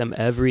thank them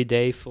every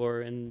day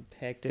for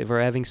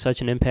having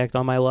such an impact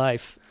on my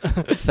life.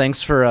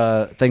 Thanks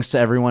to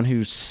everyone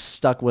who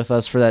stuck with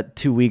us for that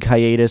 2-week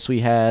hiatus we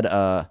had.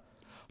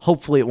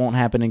 Hopefully it won't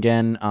happen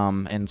again.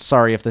 And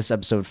sorry if this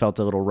episode felt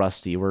a little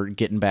rusty. We're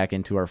getting back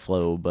into our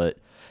flow, but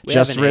We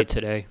haven't ate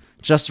today.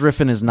 Just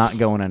Riffin' is not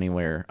going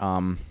anywhere.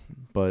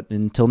 But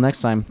until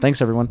next time,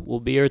 thanks everyone.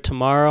 We'll be here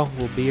tomorrow.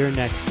 We'll be here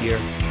next year.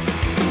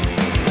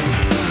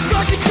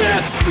 Rock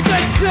again, we got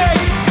to take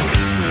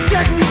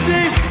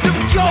receive,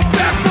 never go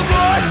back for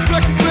more.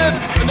 Rock and live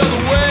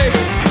another way.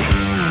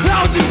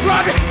 I was in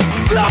progress,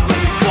 love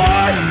was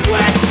born.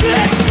 When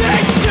did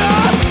big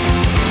jobs?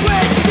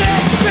 When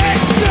did big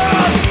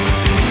jobs?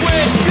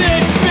 When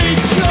did big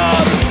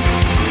jobs?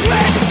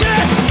 When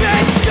did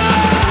big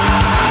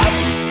jobs?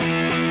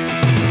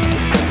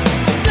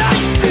 Now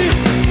you see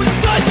what's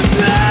done to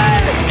me.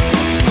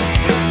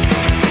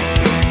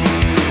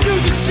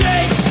 Music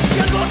change,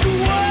 can't look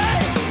away.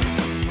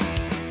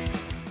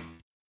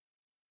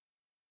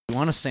 You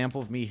want a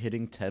sample of me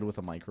hitting Ted with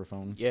a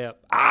microphone? Yeah.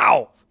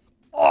 Ow!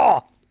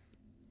 Oh!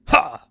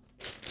 Ha!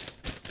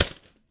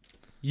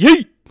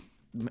 Yeet!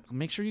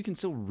 Make sure you can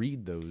still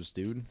read those,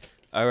 dude.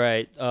 All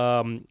right.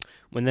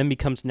 When Then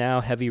Becomes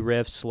Now, Heavy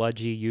Riff,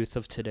 Sludgy, Youth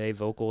of Today,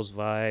 Vocals,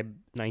 Vibe,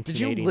 1989. Did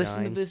you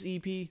listen to this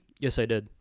EP? Yes, I did.